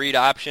running the read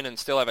option and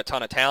still have a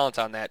ton of talent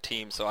on that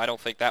team, so I don't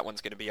think that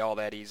one's going to be all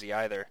that easy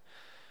either.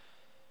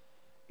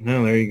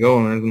 No, there you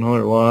go. There's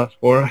another loss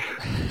for us.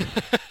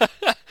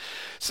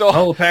 So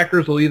the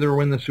Packers will either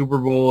win the Super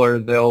Bowl or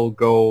they'll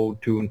go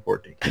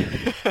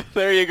 2-14.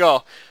 There you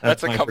go.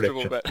 That's a my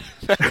comfortable bet.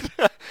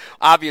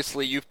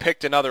 Obviously, you've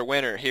picked another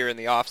winner here in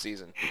the off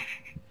season.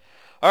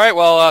 All right,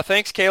 well,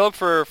 thanks, Caleb,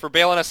 for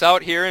bailing us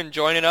out here and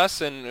joining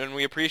us, and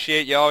we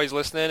appreciate you always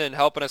listening and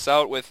helping us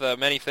out with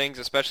many things,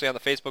 especially on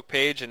the Facebook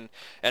page, and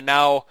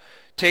now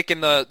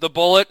taking the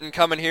bullet and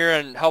coming here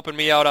and helping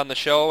me out on the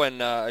show,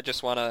 and I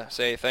just want to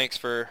say thanks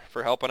for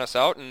helping us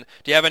out. And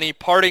do you have any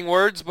parting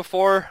words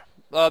before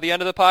the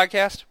end of the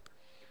podcast?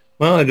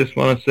 Well, I just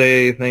want to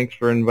say thanks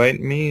for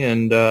inviting me,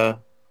 and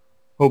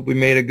hope we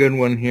made a good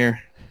one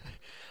here.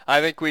 I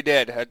think we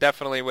did,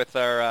 definitely with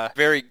our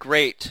very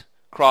great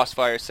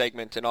Crossfire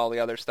segment and all the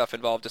other stuff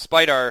involved.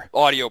 Despite our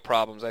audio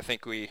problems, I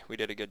think we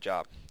did a good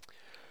job.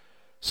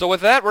 So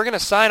with that, we're going to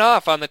sign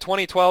off on the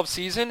 2012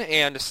 season,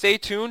 and stay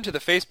tuned to the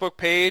Facebook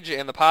page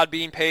and the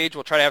Podbean page.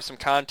 We'll try to have some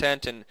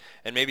content and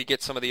maybe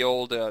get some of the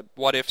old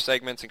What If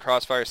segments and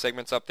Crossfire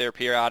segments up there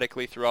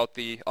periodically throughout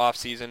the off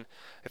season.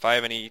 If I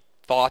have any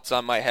thoughts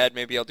on my head,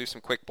 maybe I'll do some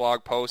quick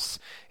blog posts,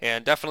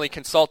 and definitely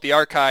consult the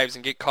archives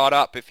and get caught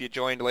up if you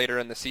joined later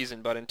in the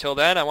season. But until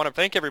then, I want to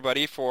thank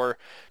everybody for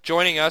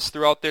joining us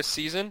throughout this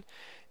season,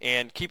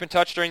 and keep in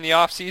touch during the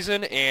off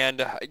season,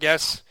 and I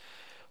guess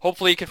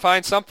hopefully you can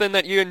find something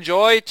that you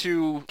enjoy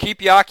to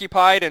keep you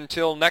occupied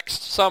until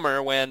next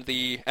summer when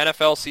the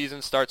NFL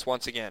season starts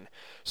once again.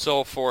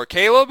 So for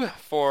Caleb,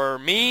 for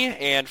me,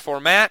 and for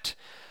Matt,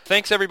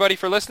 thanks everybody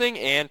for listening,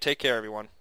 and take care everyone.